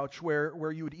dining couch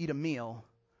where you would eat a meal.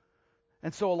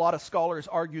 And so a lot of scholars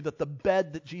argue that the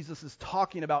bed that Jesus is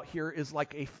talking about here is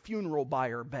like a funeral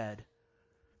bier bed.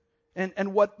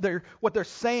 And what they're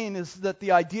saying is that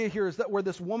the idea here is that where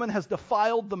this woman has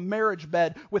defiled the marriage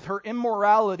bed with her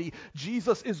immorality,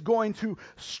 Jesus is going to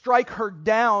strike her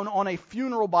down on a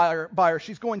funeral bier.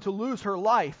 She's going to lose her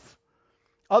life.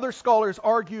 Other scholars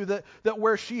argue that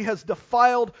where she has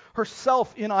defiled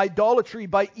herself in idolatry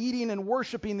by eating and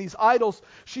worshiping these idols,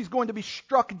 she's going to be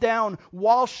struck down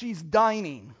while she's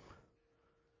dining.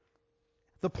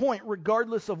 The point,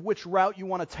 regardless of which route you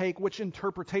want to take, which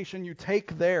interpretation you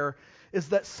take there, is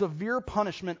that severe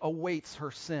punishment awaits her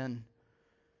sin.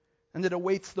 And it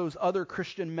awaits those other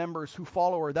Christian members who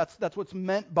follow her. That's what's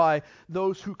meant by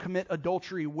those who commit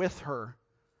adultery with her.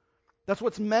 That's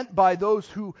what's meant by those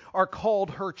who are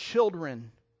called her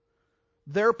children.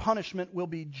 Their punishment will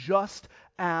be just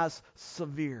as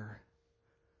severe.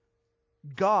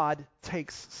 God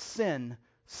takes sin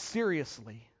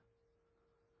seriously.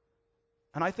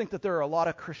 And I think that there are a lot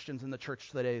of Christians in the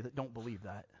church today that don't believe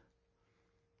that.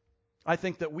 I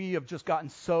think that we have just gotten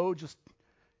so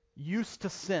used to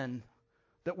sin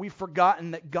that we've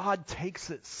forgotten that God takes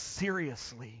it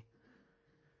seriously.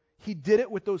 He did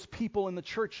it with those people in the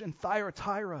church in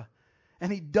Thyatira, and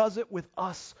He does it with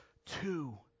us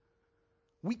too.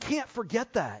 We can't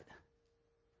forget that.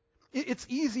 It's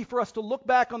easy for us to look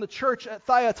back on the church at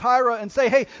Thyatira and say,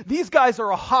 hey, these guys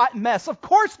are a hot mess. Of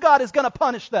course God is going to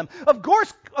punish them. Of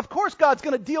course God's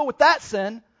going to deal with that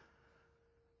sin.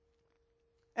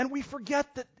 And we forget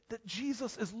that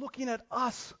Jesus is looking at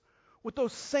us with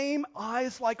those same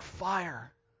eyes like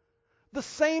fire. The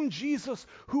same Jesus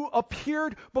who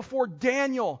appeared before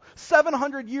Daniel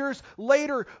 700 years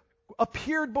later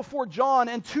appeared before John,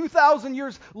 and 2,000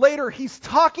 years later He's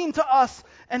talking to us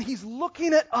and He's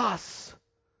looking at us.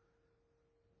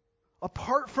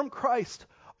 Apart from Christ,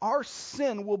 our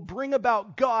sin will bring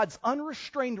about God's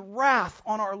unrestrained wrath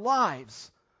on our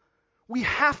lives. We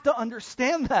have to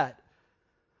understand that.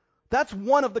 That's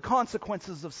one of the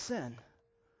consequences of sin.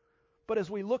 But as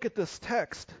we look at this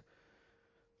text,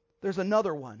 there's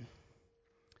another one.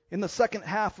 In the second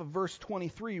half of verse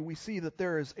 23, we see that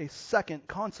there is a second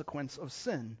consequence of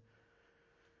sin.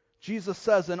 Jesus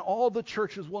says, and all the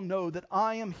churches will know that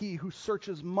I am He who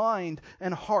searches mind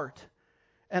and heart,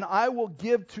 and I will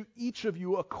give to each of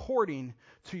you according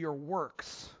to your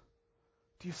works.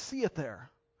 Do you see it there?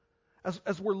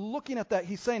 As we're looking at that,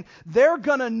 He's saying, they're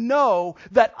going to know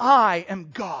that I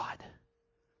am God.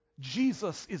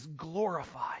 Jesus is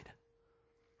glorified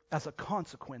as a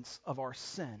consequence of our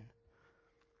sin.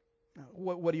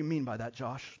 What do you mean by that,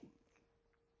 Josh?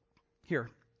 Here,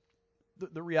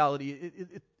 the reality,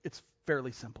 it's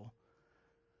fairly simple.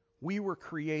 We were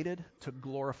created to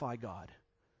glorify God.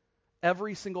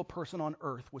 Every single person on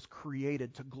earth was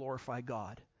created to glorify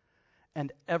God.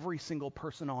 And every single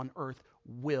person on earth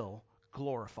will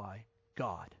glorify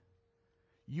God.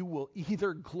 You will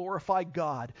either glorify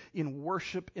God in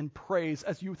worship and praise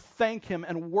as you thank Him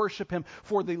and worship Him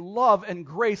for the love and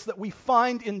grace that we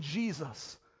find in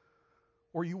Jesus,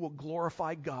 or you will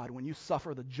glorify God when you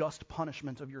suffer the just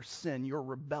punishment of your sin, your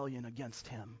rebellion against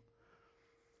Him.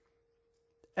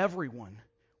 Everyone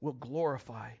will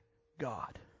glorify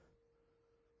God.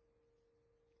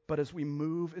 But as we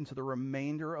move into the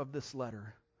remainder of this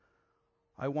letter,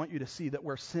 I want you to see that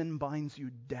where sin binds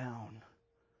you down,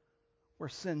 where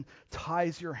sin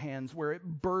ties your hands, where it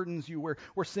burdens you,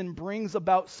 where sin brings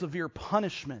about severe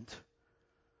punishment,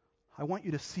 I want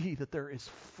you to see that there is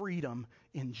freedom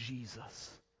in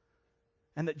Jesus.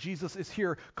 And that Jesus is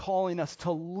here calling us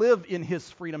to live in His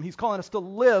freedom. He's calling us to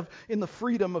live in the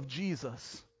freedom of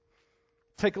Jesus.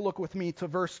 Take a look with me to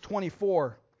verse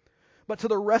 24. But to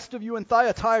the rest of you in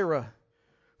Thyatira,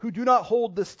 who do not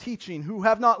hold this teaching, who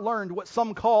have not learned what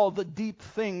some call the deep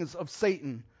things of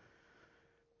Satan,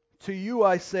 to you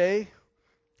I say,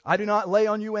 I do not lay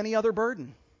on you any other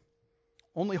burden.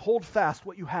 Only hold fast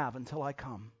what you have until I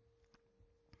come.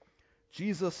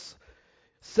 Jesus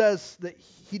says that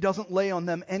He doesn't lay on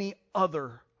them any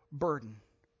other burden.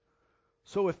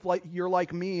 So if you're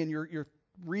like me and you're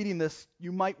reading this,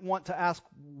 you might want to ask,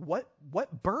 what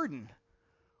burden?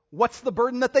 What's the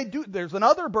burden that they do? There's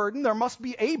another burden. There must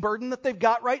be a burden that they've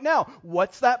got right now.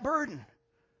 What's that burden?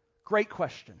 Great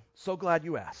question. So glad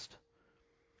you asked.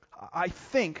 I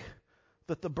think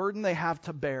that the burden they have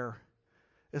to bear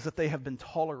is that they have been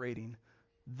tolerating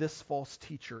this false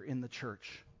teacher in the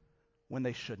church when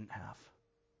they shouldn't have.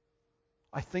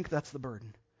 I think that's the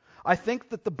burden. I think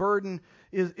that the burden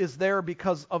is there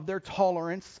because of their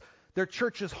tolerance. Their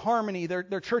church's harmony,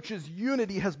 their church's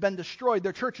unity has been destroyed.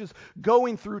 Their church is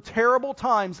going through terrible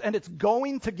times, and it's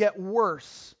going to get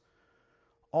worse.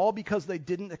 All because they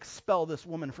didn't expel this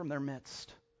woman from their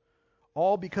midst.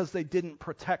 All because they didn't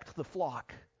protect the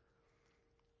flock.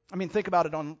 I mean, think about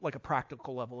it on like a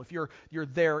practical level. If you're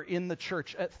there in the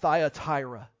church at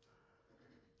Thyatira,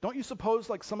 don't you suppose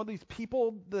like some of these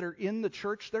people that are in the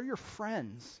church, they're your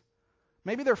friends?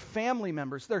 Maybe they're family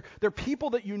members. They're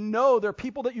people that you know. They're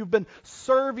people that you've been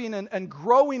serving and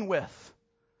growing with.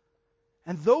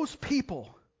 And those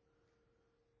people,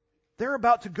 they're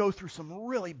about to go through some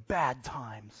really bad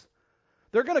times.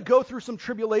 They're going to go through some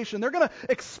tribulation. They're going to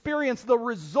experience the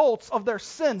results of their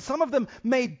sin. Some of them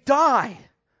may die.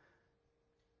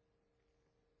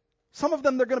 Some of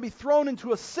them, they're going to be thrown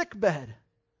into a sick bed.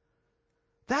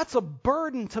 That's a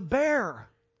burden to bear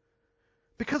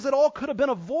because it all could have been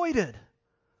avoided.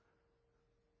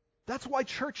 That's why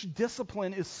church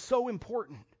discipline is so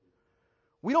important.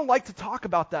 We don't like to talk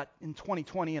about that in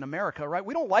 2020 in America, right?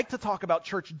 We don't like to talk about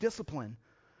church discipline.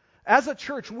 As a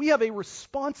church, we have a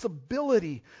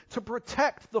responsibility to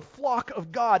protect the flock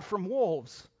of God from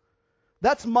wolves.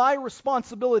 That's my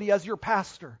responsibility as your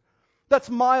pastor. That's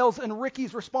Miles and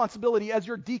Ricky's responsibility as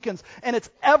your deacons. And it's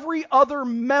every other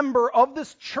member of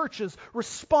this church's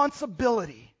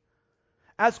responsibility.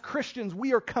 As Christians,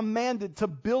 we are commanded to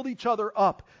build each other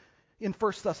up in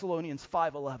 1 Thessalonians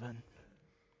 5:11.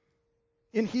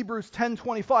 In Hebrews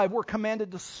 10:25, we're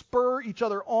commanded to spur each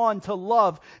other on to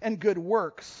love and good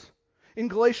works. In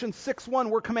Galatians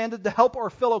 6:1, we're commanded to help our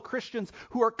fellow Christians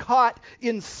who are caught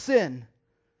in sin.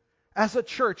 As a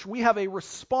church, we have a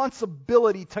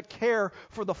responsibility to care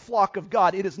for the flock of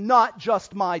God. It is not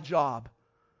just my job.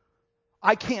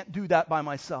 I can't do that by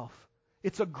myself.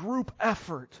 It's a group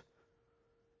effort.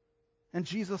 And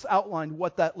Jesus outlined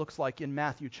what that looks like in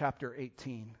Matthew chapter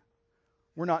 18.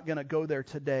 We're not going to go there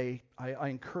today. I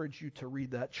encourage you to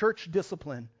read that. Church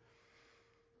discipline,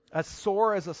 as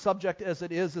sore as a subject as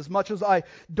it is, as much as I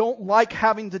don't like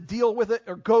having to deal with it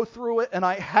or go through it, and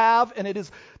I have, and it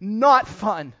is not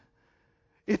fun.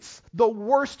 It's the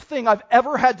worst thing I've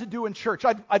ever had to do in church.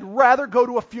 I'd rather go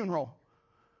to a funeral.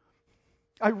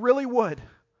 I really would.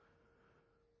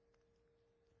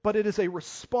 But it is a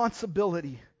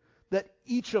responsibility that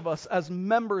each of us as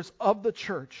members of the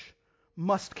church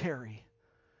must carry.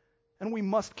 And we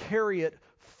must carry it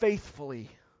faithfully.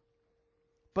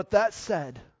 But that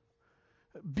said,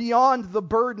 beyond the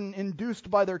burden induced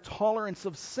by their tolerance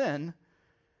of sin,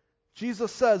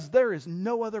 Jesus says there is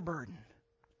no other burden.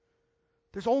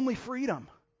 There's only freedom.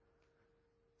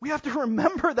 We have to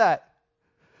remember that.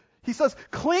 He says,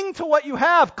 cling to what you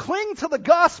have. Cling to the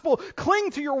gospel.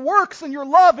 Cling to your works and your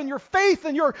love and your faith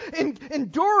and your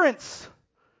endurance.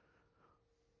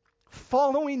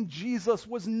 Following Jesus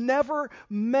was never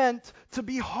meant to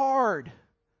be hard.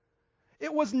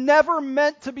 It was never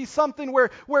meant to be something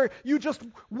where you just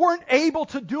weren't able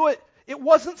to do it. It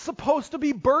wasn't supposed to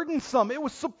be burdensome. It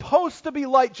was supposed to be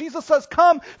light. Jesus says,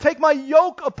 come, take my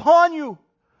yoke upon you.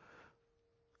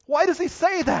 Why does he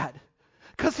say that?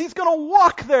 Because he's going to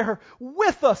walk there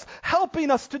with us,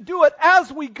 helping us to do it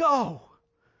as we go.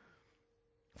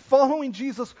 Following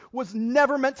Jesus was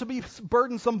never meant to be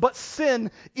burdensome, but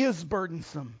sin is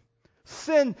burdensome.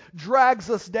 Sin drags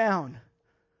us down.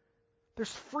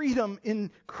 There's freedom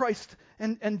in Christ,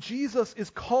 and Jesus is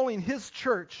calling his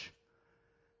church,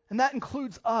 and that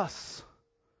includes us,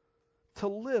 to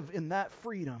live in that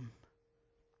freedom.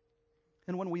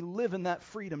 And when we live in that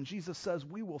freedom, Jesus says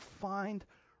we will find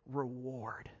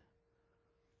reward.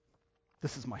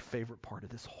 This is my favorite part of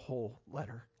this whole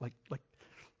letter. Like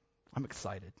I'm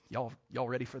excited. Y'all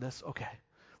ready for this? Okay.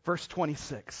 Verse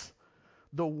 26.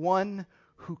 The one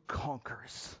who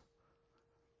conquers.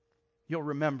 You'll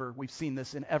remember, we've seen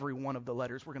this in every one of the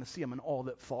letters. We're going to see them in all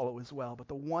that follow as well. But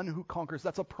the one who conquers,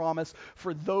 that's a promise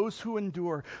for those who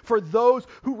endure, for those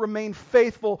who remain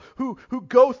faithful, who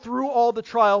go through all the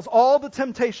trials, all the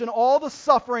temptation, all the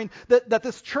suffering that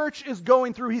this church is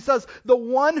going through. He says, the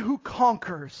one who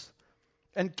conquers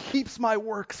and keeps my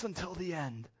works until the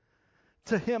end.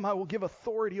 To him I will give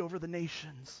authority over the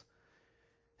nations,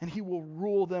 and he will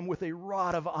rule them with a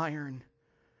rod of iron,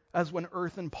 as when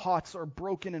earthen pots are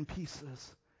broken in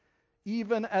pieces,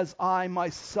 even as I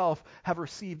myself have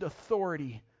received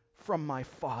authority from my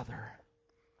Father.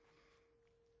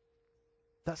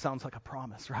 That sounds like a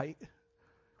promise, right?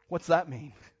 What's that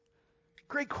mean?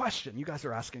 Great question. You guys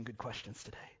are asking good questions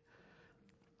today.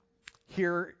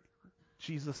 Here,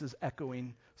 Jesus is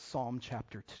echoing Psalm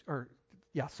chapter 2.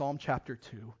 Psalm chapter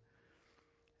 2.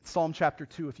 Psalm chapter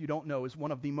 2, if you don't know, is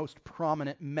one of the most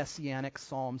prominent messianic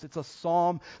psalms. It's a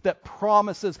psalm that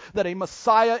promises that a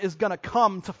Messiah is going to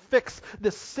come to fix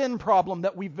this sin problem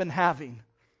that we've been having.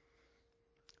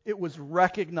 It was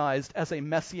recognized as a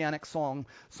messianic psalm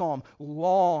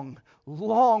long,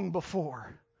 long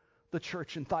before the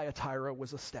church in Thyatira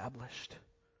was established.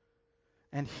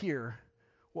 And here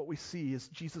what we see is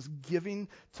Jesus giving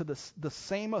to the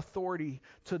same authority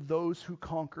to those who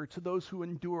conquer, to those who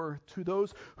endure, to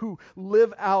those who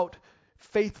live out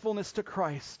faithfulness to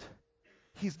Christ.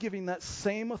 He's giving that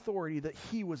same authority that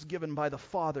he was given by the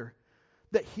Father,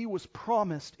 that he was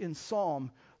promised in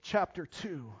Psalm chapter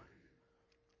 2.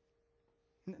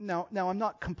 Now I'm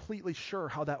not completely sure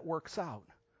how that works out.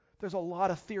 There's a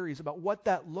lot of theories about what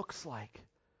that looks like.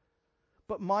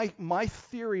 But my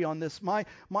theory on this, my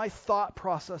thought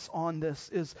process on this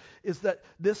is that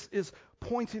this is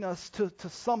pointing us to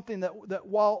something that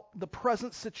while the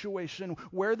present situation,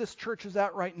 where this church is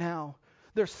at right now,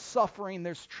 there's suffering,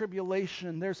 there's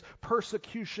tribulation, there's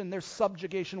persecution, there's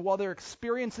subjugation. While they're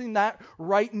experiencing that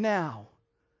right now,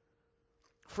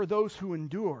 for those who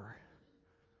endure,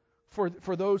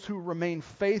 for those who remain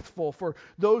faithful, for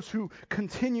those who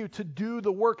continue to do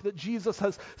the work that Jesus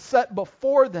has set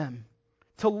before them,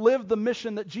 to live the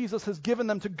mission that Jesus has given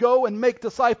them to go and make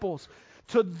disciples,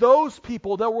 to those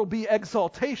people there will be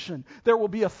exaltation, there will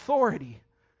be authority.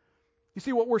 You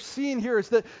see, what we're seeing here is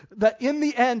that in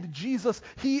the end, Jesus,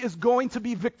 he is going to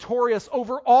be victorious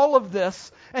over all of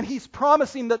this, and he's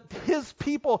promising that his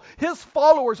people, his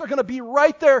followers, are going to be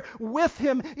right there with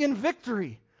him in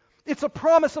victory. It's a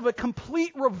promise of a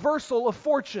complete reversal of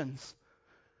fortunes.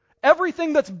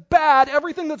 Everything that's bad,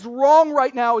 everything that's wrong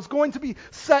right now is going to be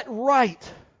set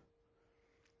right.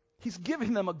 He's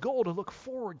giving them a goal to look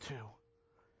forward to.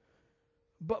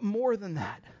 But more than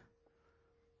that,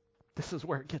 this is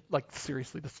where it gets,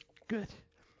 seriously, this is good.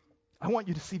 I want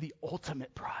you to see the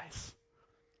ultimate prize.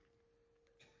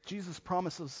 Jesus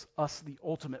promises us the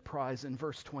ultimate prize in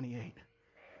verse 28.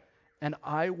 And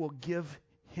I will give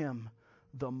him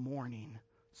the morning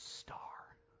star.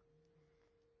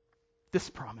 This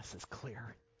promise is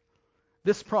clear.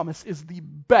 This promise is the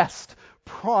best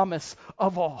promise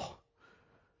of all.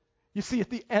 You see, at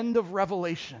the end of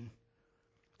Revelation,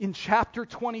 in chapter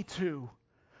 22,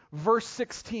 verse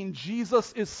 16,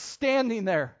 Jesus is standing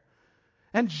there.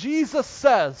 And Jesus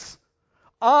says,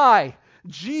 I,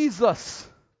 Jesus,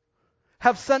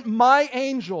 have sent my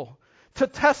angel to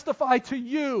testify to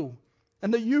you,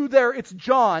 and the you there, it's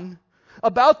John,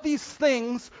 about these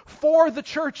things for the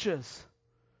churches.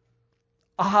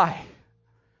 I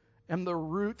am the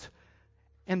root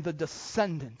and the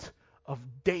descendant of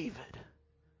David.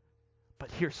 But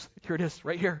here it is,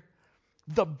 right here.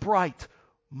 The bright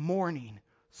morning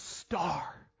star.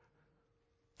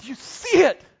 Do you see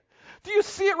it? Do you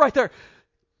see it right there?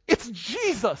 It's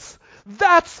Jesus.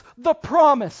 That's the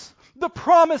promise. The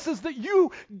promise is that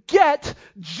you get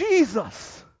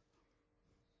Jesus.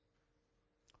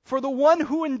 For the one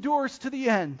who endures to the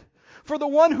end, for the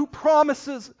one who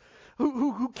promises,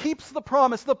 who keeps the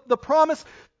promise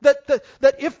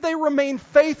that if they remain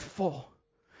faithful,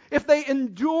 if they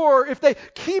endure, if they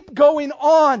keep going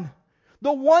on,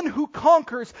 the one who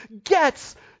conquers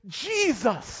gets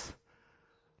Jesus.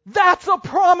 That's a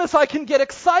promise I can get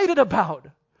excited about.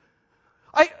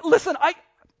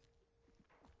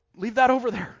 Leave that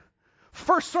over there.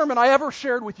 First sermon I ever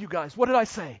shared with you guys. What did I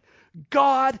say?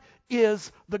 God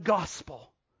is the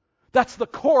gospel. That's the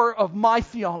core of my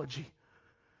theology.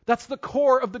 That's the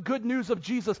core of the good news of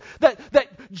Jesus. That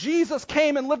Jesus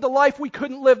came and lived a life we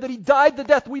couldn't live. That he died the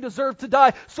death we deserve to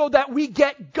die so that we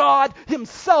get God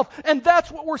himself. And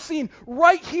that's what we're seeing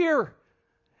right here.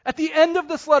 At the end of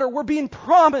this letter, we're being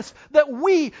promised that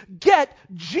we get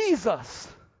Jesus.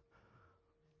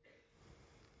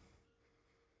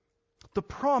 The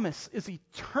promise is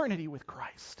eternity with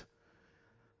Christ.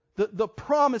 The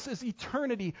promise is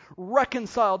eternity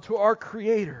reconciled to our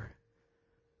Creator.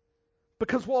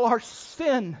 Because while our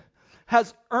sin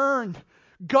has earned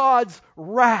God's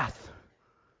wrath,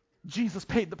 Jesus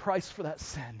paid the price for that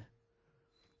sin.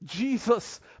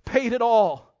 Jesus paid it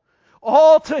all.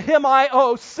 All to him I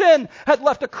owe. Sin had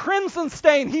left a crimson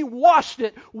stain. He washed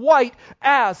it white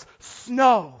as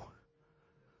snow.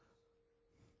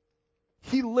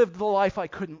 He lived the life I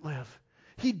couldn't live.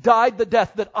 He died the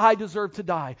death that I deserved to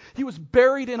die. He was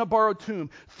buried in a borrowed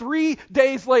tomb. 3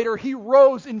 days later, he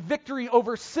rose in victory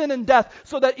over sin and death,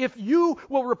 so that if you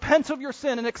will repent of your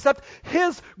sin and accept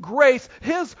his grace,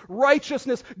 his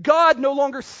righteousness, God no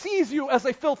longer sees you as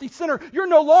a filthy sinner. You're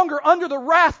no longer under the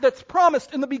wrath that's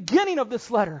promised in the beginning of this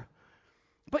letter.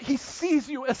 But he sees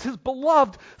you as his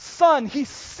beloved son. He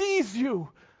sees you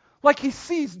like he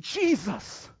sees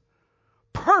Jesus.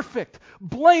 Perfect,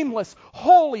 blameless,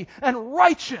 holy, and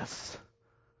righteous.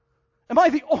 Am I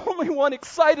the only one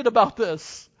excited about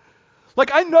this?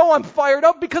 I know I'm fired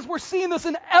up because we're seeing this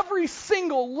in every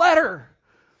single letter.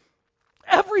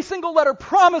 Every single letter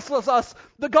promises us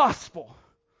the gospel.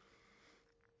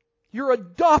 You're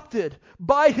adopted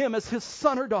by Him as His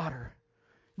son or daughter.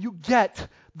 You get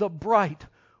the bright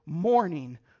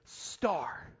morning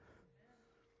star.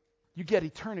 You get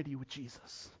eternity with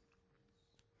Jesus.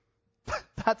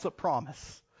 That's a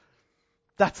promise.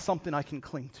 That's something I can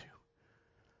cling to.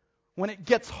 When it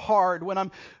gets hard, when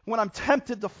I'm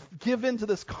tempted to give in to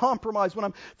this compromise, when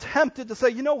I'm tempted to say,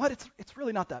 you know what, it's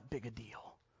really not that big a deal.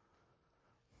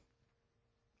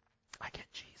 I get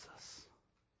Jesus.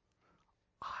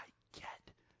 I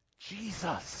get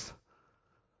Jesus.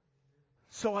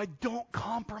 So I don't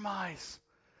compromise.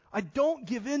 I don't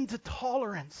give in to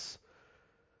tolerance.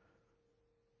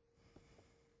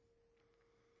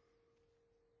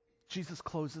 Jesus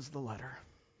closes the letter.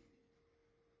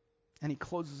 And He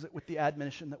closes it with the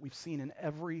admonition that we've seen in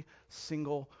every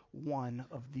single one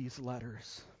of these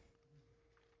letters.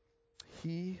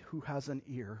 He who has an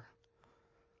ear,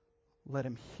 let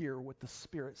him hear what the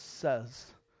Spirit says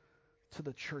to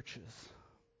the churches.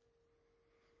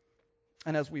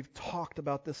 And as we've talked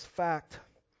about this fact,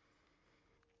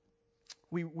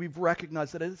 we've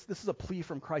recognized that this is a plea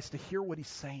from Christ to hear what He's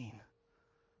saying.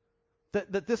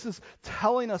 That this is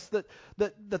telling us that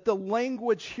the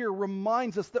language here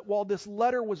reminds us that while this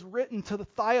letter was written to the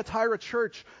Thyatira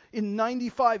church in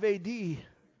 95 AD,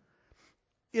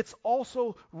 it's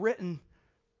also written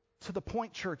to the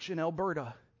Point Church in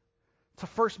Alberta, to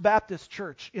First Baptist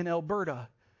Church in Alberta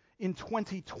in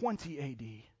 2020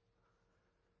 AD.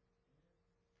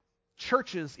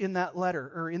 Churches in that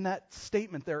letter, or in that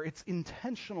statement there, it's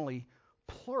intentionally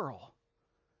plural.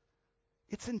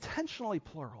 It's intentionally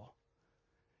plural.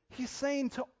 He's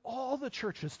saying to all the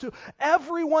churches, to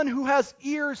everyone who has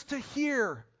ears to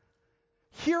hear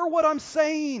what I'm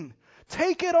saying.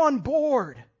 Take it on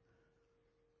board.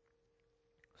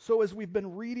 So as we've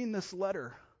been reading this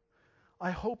letter,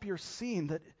 I hope you're seeing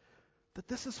that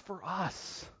this is for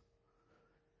us.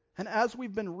 And as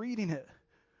we've been reading it,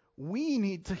 we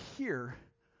need to hear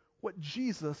what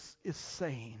Jesus is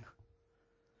saying.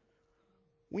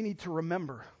 We need to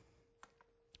remember,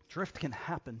 drift can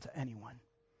happen to anyone.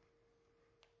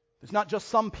 There's not just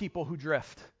some people who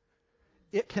drift.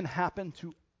 It can happen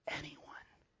to anyone.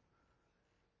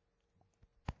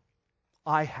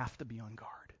 I have to be on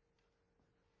guard.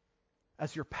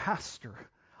 As your pastor,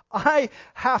 I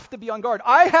have to be on guard.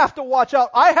 I have to watch out.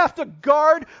 I have to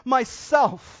guard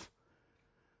myself.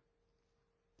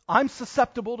 I'm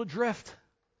susceptible to drift.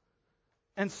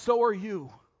 And so are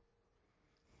you.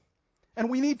 And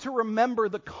we need to remember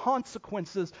the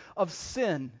consequences of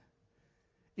sin.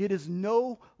 It is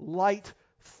no light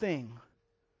thing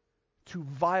to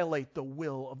violate the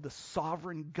will of the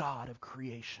sovereign God of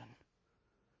creation.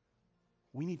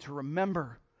 We need to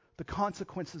remember the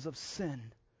consequences of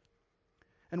sin.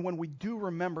 And when we do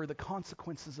remember the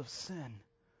consequences of sin,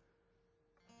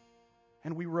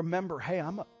 and we remember, hey,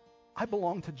 I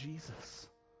belong to Jesus.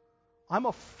 I'm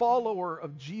a follower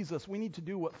of Jesus. We need to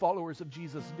do what followers of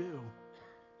Jesus do.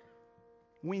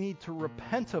 We need to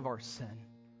repent of our sin.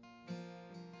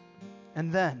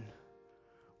 And then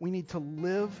we need to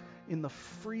live in the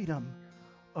freedom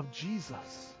of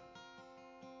Jesus.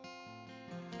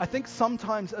 I think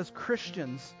sometimes as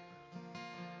Christians,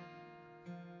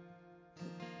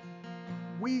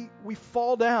 we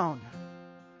fall down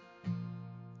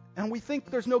and we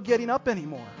think there's no getting up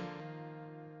anymore.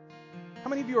 How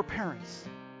many of you are parents?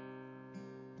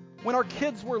 When our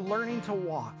kids were learning to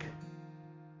walk,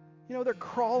 they're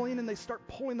crawling and they start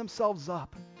pulling themselves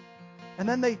up. And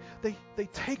then they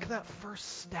take that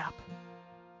first step.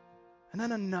 And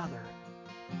then another.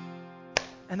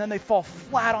 And then they fall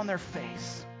flat on their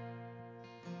face.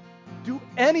 Do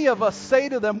any of us say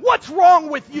to them, "What's wrong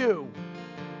with you?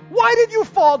 Why did you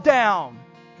fall down?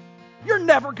 You're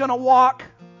never going to walk."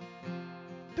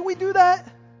 Do we do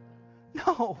that?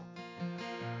 No.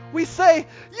 We say,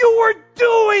 "You were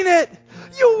doing it.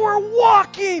 You were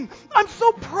walking. I'm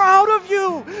so proud of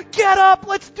you. Get up.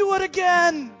 Let's do it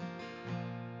again."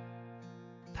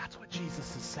 That's what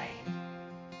Jesus is saying.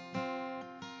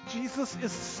 Jesus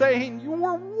is saying, you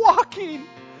were walking.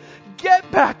 Get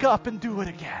back up and do it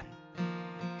again.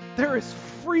 There is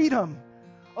freedom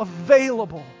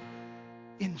available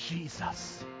in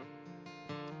Jesus.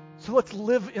 So let's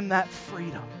live in that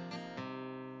freedom.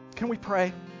 Can we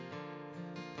pray?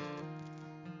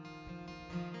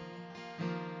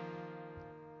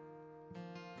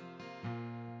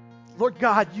 Lord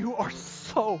God, you are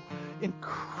so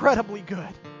incredibly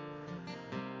good.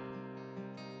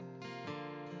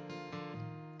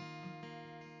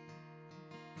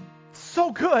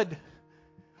 So good.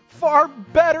 Far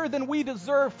better than we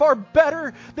deserve. Far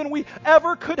better than we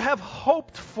ever could have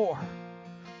hoped for.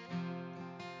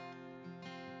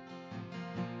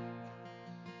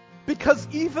 Because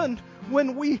even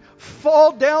when we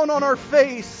fall down on our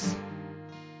face,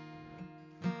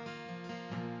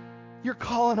 you're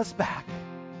calling us back.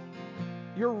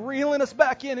 You're reeling us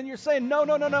back in and you're saying, no,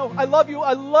 no, no, no. I love you.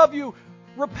 I love you.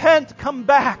 Repent. Come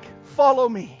back. Follow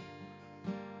me.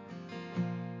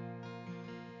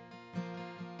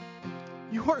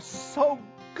 You are so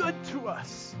good to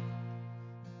us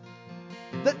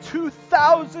that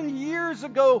 2,000 years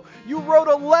ago you wrote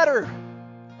a letter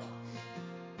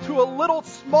to a little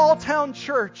small town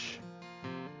church.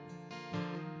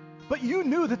 But you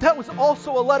knew that that was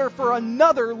also a letter for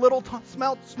another little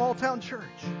small town church.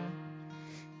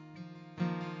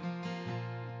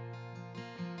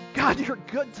 God, you're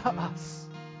good to us.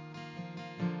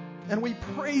 And we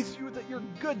praise you that you're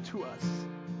good to us.